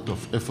require a lot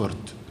of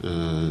effort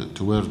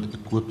toward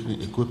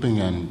equipping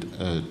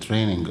and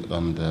training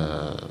on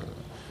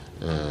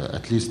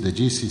at least the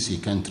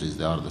GCC countries.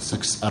 They are the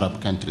 6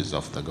 Arab countries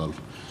of the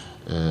Gulf.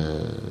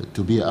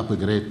 To be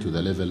upgraded to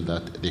the level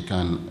that they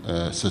can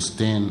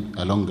sustain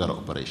a longer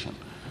operation.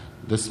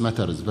 This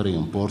matter is very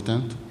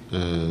important.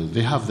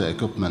 They have the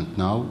equipment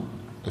now.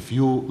 If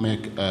you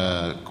make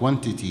a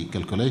quantity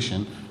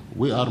calculation,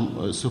 we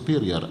are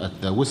superior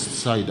at the west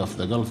side of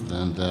the Gulf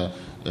than the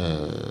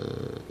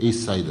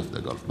east side of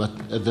the Gulf. But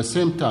at the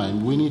same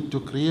time, we need to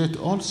create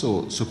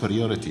also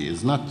superiority.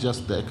 It's not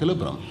just the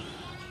equilibrium.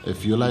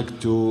 If you like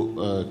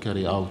to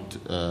carry out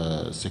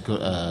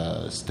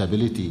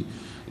stability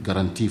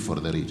guarantee for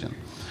the region.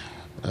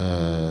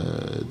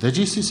 The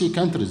GCC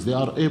countries, they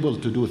are able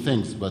to do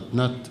things, but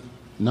not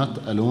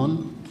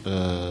alone.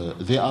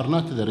 They are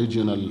not the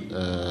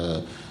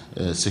regional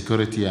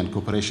security and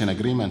cooperation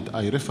agreement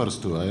I refer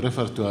to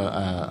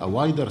a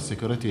wider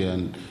security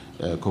and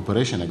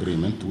cooperation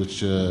agreement, which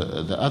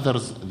the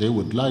others, they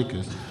would like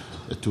us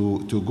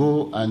to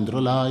go and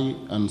rely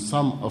on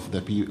some of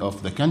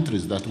the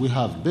countries that we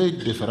have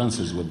big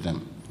differences with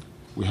them.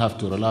 We have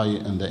to rely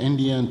on the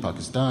Indian,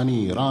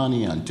 Pakistani,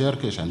 Irani, and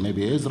Turkish, and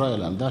maybe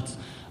Israel, and that's.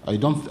 I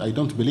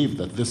don't believe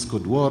that this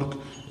could work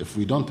if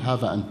we don't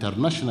have an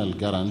international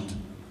guarantee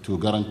to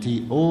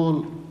guarantee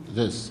all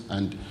this.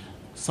 And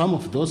some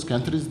of those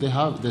countries, they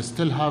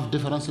still have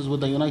differences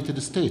with the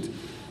United States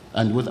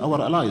and with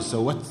our allies.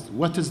 So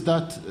what is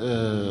that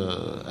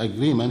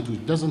agreement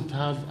which doesn't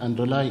have and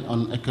rely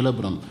on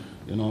equilibrium,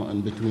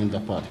 in between the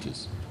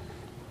parties?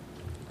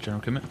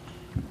 General Kimmett?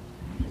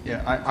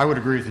 Yeah, I would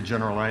agree with the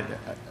General.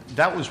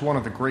 That was one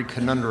of the great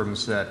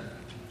conundrums that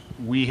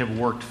we have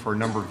worked for a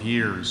number of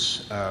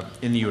years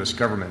in the U.S.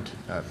 government.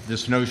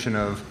 This notion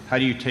of how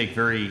do you take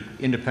very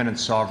independent,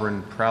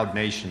 sovereign, proud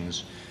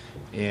nations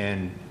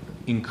and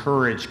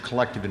encourage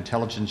collective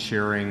intelligence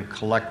sharing,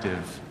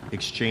 collective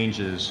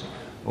exchanges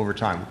over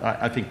time.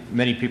 I think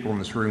many people in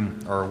this room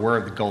are aware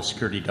of the Gulf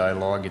Security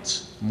Dialogue.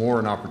 It's more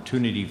an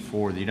opportunity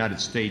for the United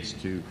States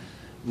to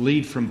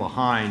lead from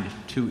behind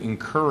to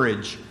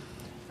encourage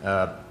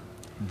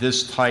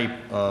this type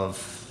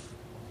of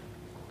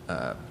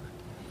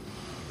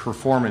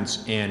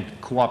performance and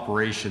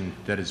cooperation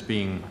that is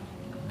being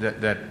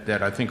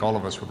that I think all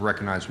of us would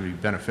recognize would be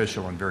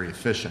beneficial and very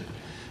efficient.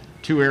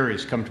 2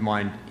 areas come to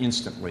mind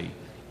instantly: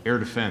 air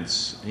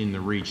defense in the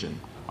region.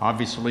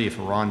 Obviously, if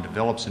Iran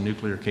develops a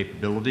nuclear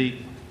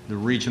capability, the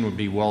region would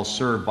be well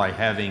served by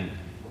having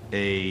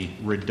a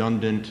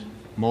redundant,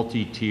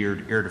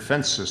 multi-tiered air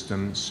defense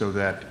system, so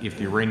that if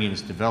the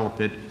Iranians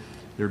develop it,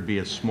 there'd be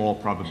a small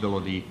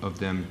probability of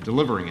them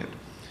delivering it.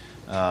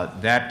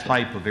 That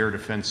type of air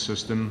defense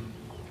system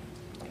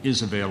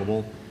is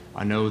available.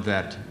 I know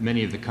that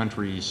many of the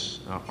countries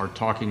are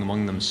talking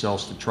among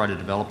themselves to try to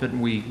develop it,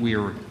 and we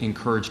are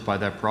encouraged by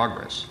that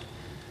progress.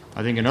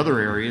 I think in other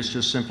areas,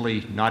 just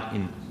simply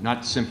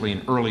not simply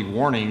an early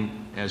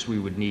warning as we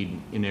would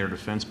need in air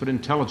defense, but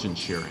intelligence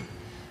sharing.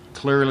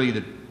 Clearly,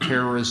 the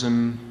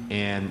terrorism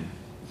and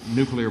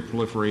nuclear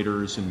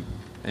proliferators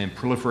and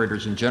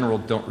proliferators in general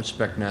don't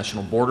respect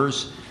national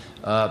borders.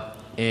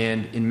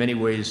 And in many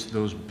ways,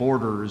 those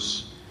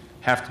borders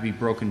have to be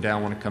broken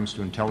down when it comes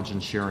to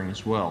intelligence sharing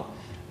as well.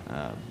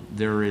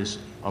 There is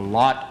a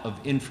lot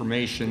of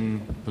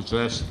information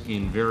possessed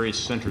in various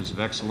centers of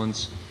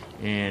excellence,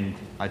 and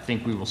I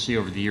think we will see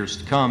over the years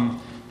to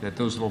come that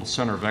those little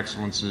center of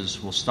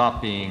excellences will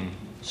stop being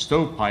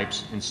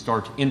stovepipes and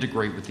start to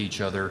integrate with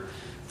each other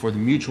for the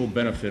mutual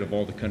benefit of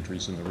all the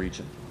countries in the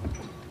region.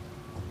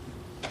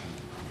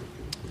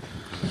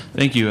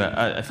 Thank you.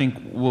 I think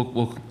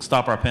we'll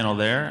stop our panel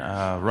there,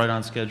 right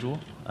on schedule.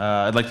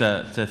 I'd like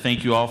to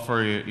thank you all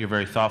for your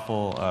very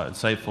thoughtful,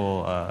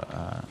 insightful,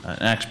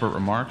 and expert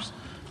remarks.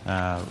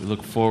 We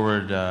look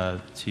forward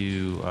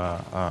to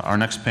our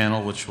next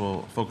panel, which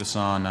will focus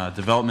on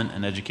development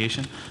and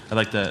education. I'd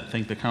like to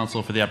thank the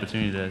Council for the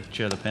opportunity to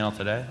chair the panel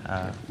today.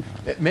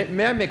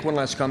 May I make one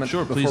last comment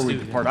Sure, before we please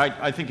do. depart?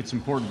 I think it's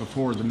important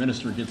before the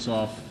Minister gets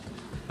off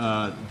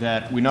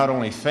that we not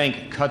only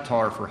thank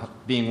Qatar for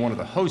being one of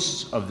the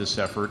hosts of this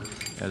effort,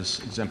 as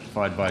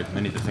exemplified by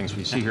many of the things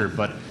we see here,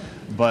 but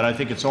I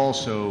think it's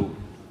also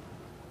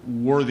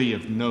worthy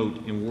of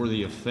note and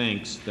worthy of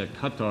thanks that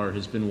Qatar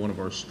has been one of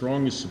our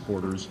strongest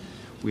supporters.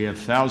 We have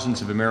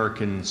thousands of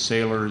American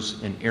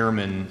sailors and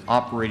airmen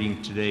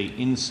operating today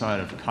inside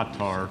of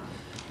Qatar.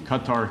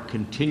 Qatar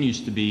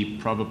continues to be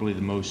probably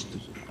the most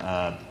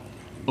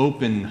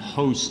open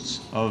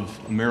hosts of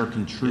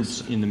American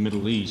troops in the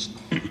Middle East.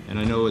 And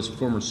I know as a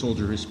former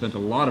soldier who spent a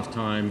lot of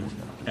time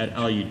at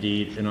Al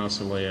Udeid and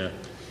Asalea,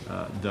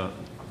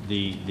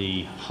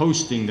 the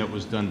hosting that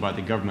was done by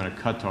the government of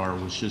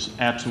Qatar was just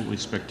absolutely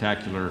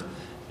spectacular,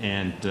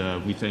 and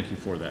we thank you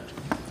for that.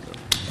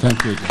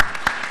 Thank you.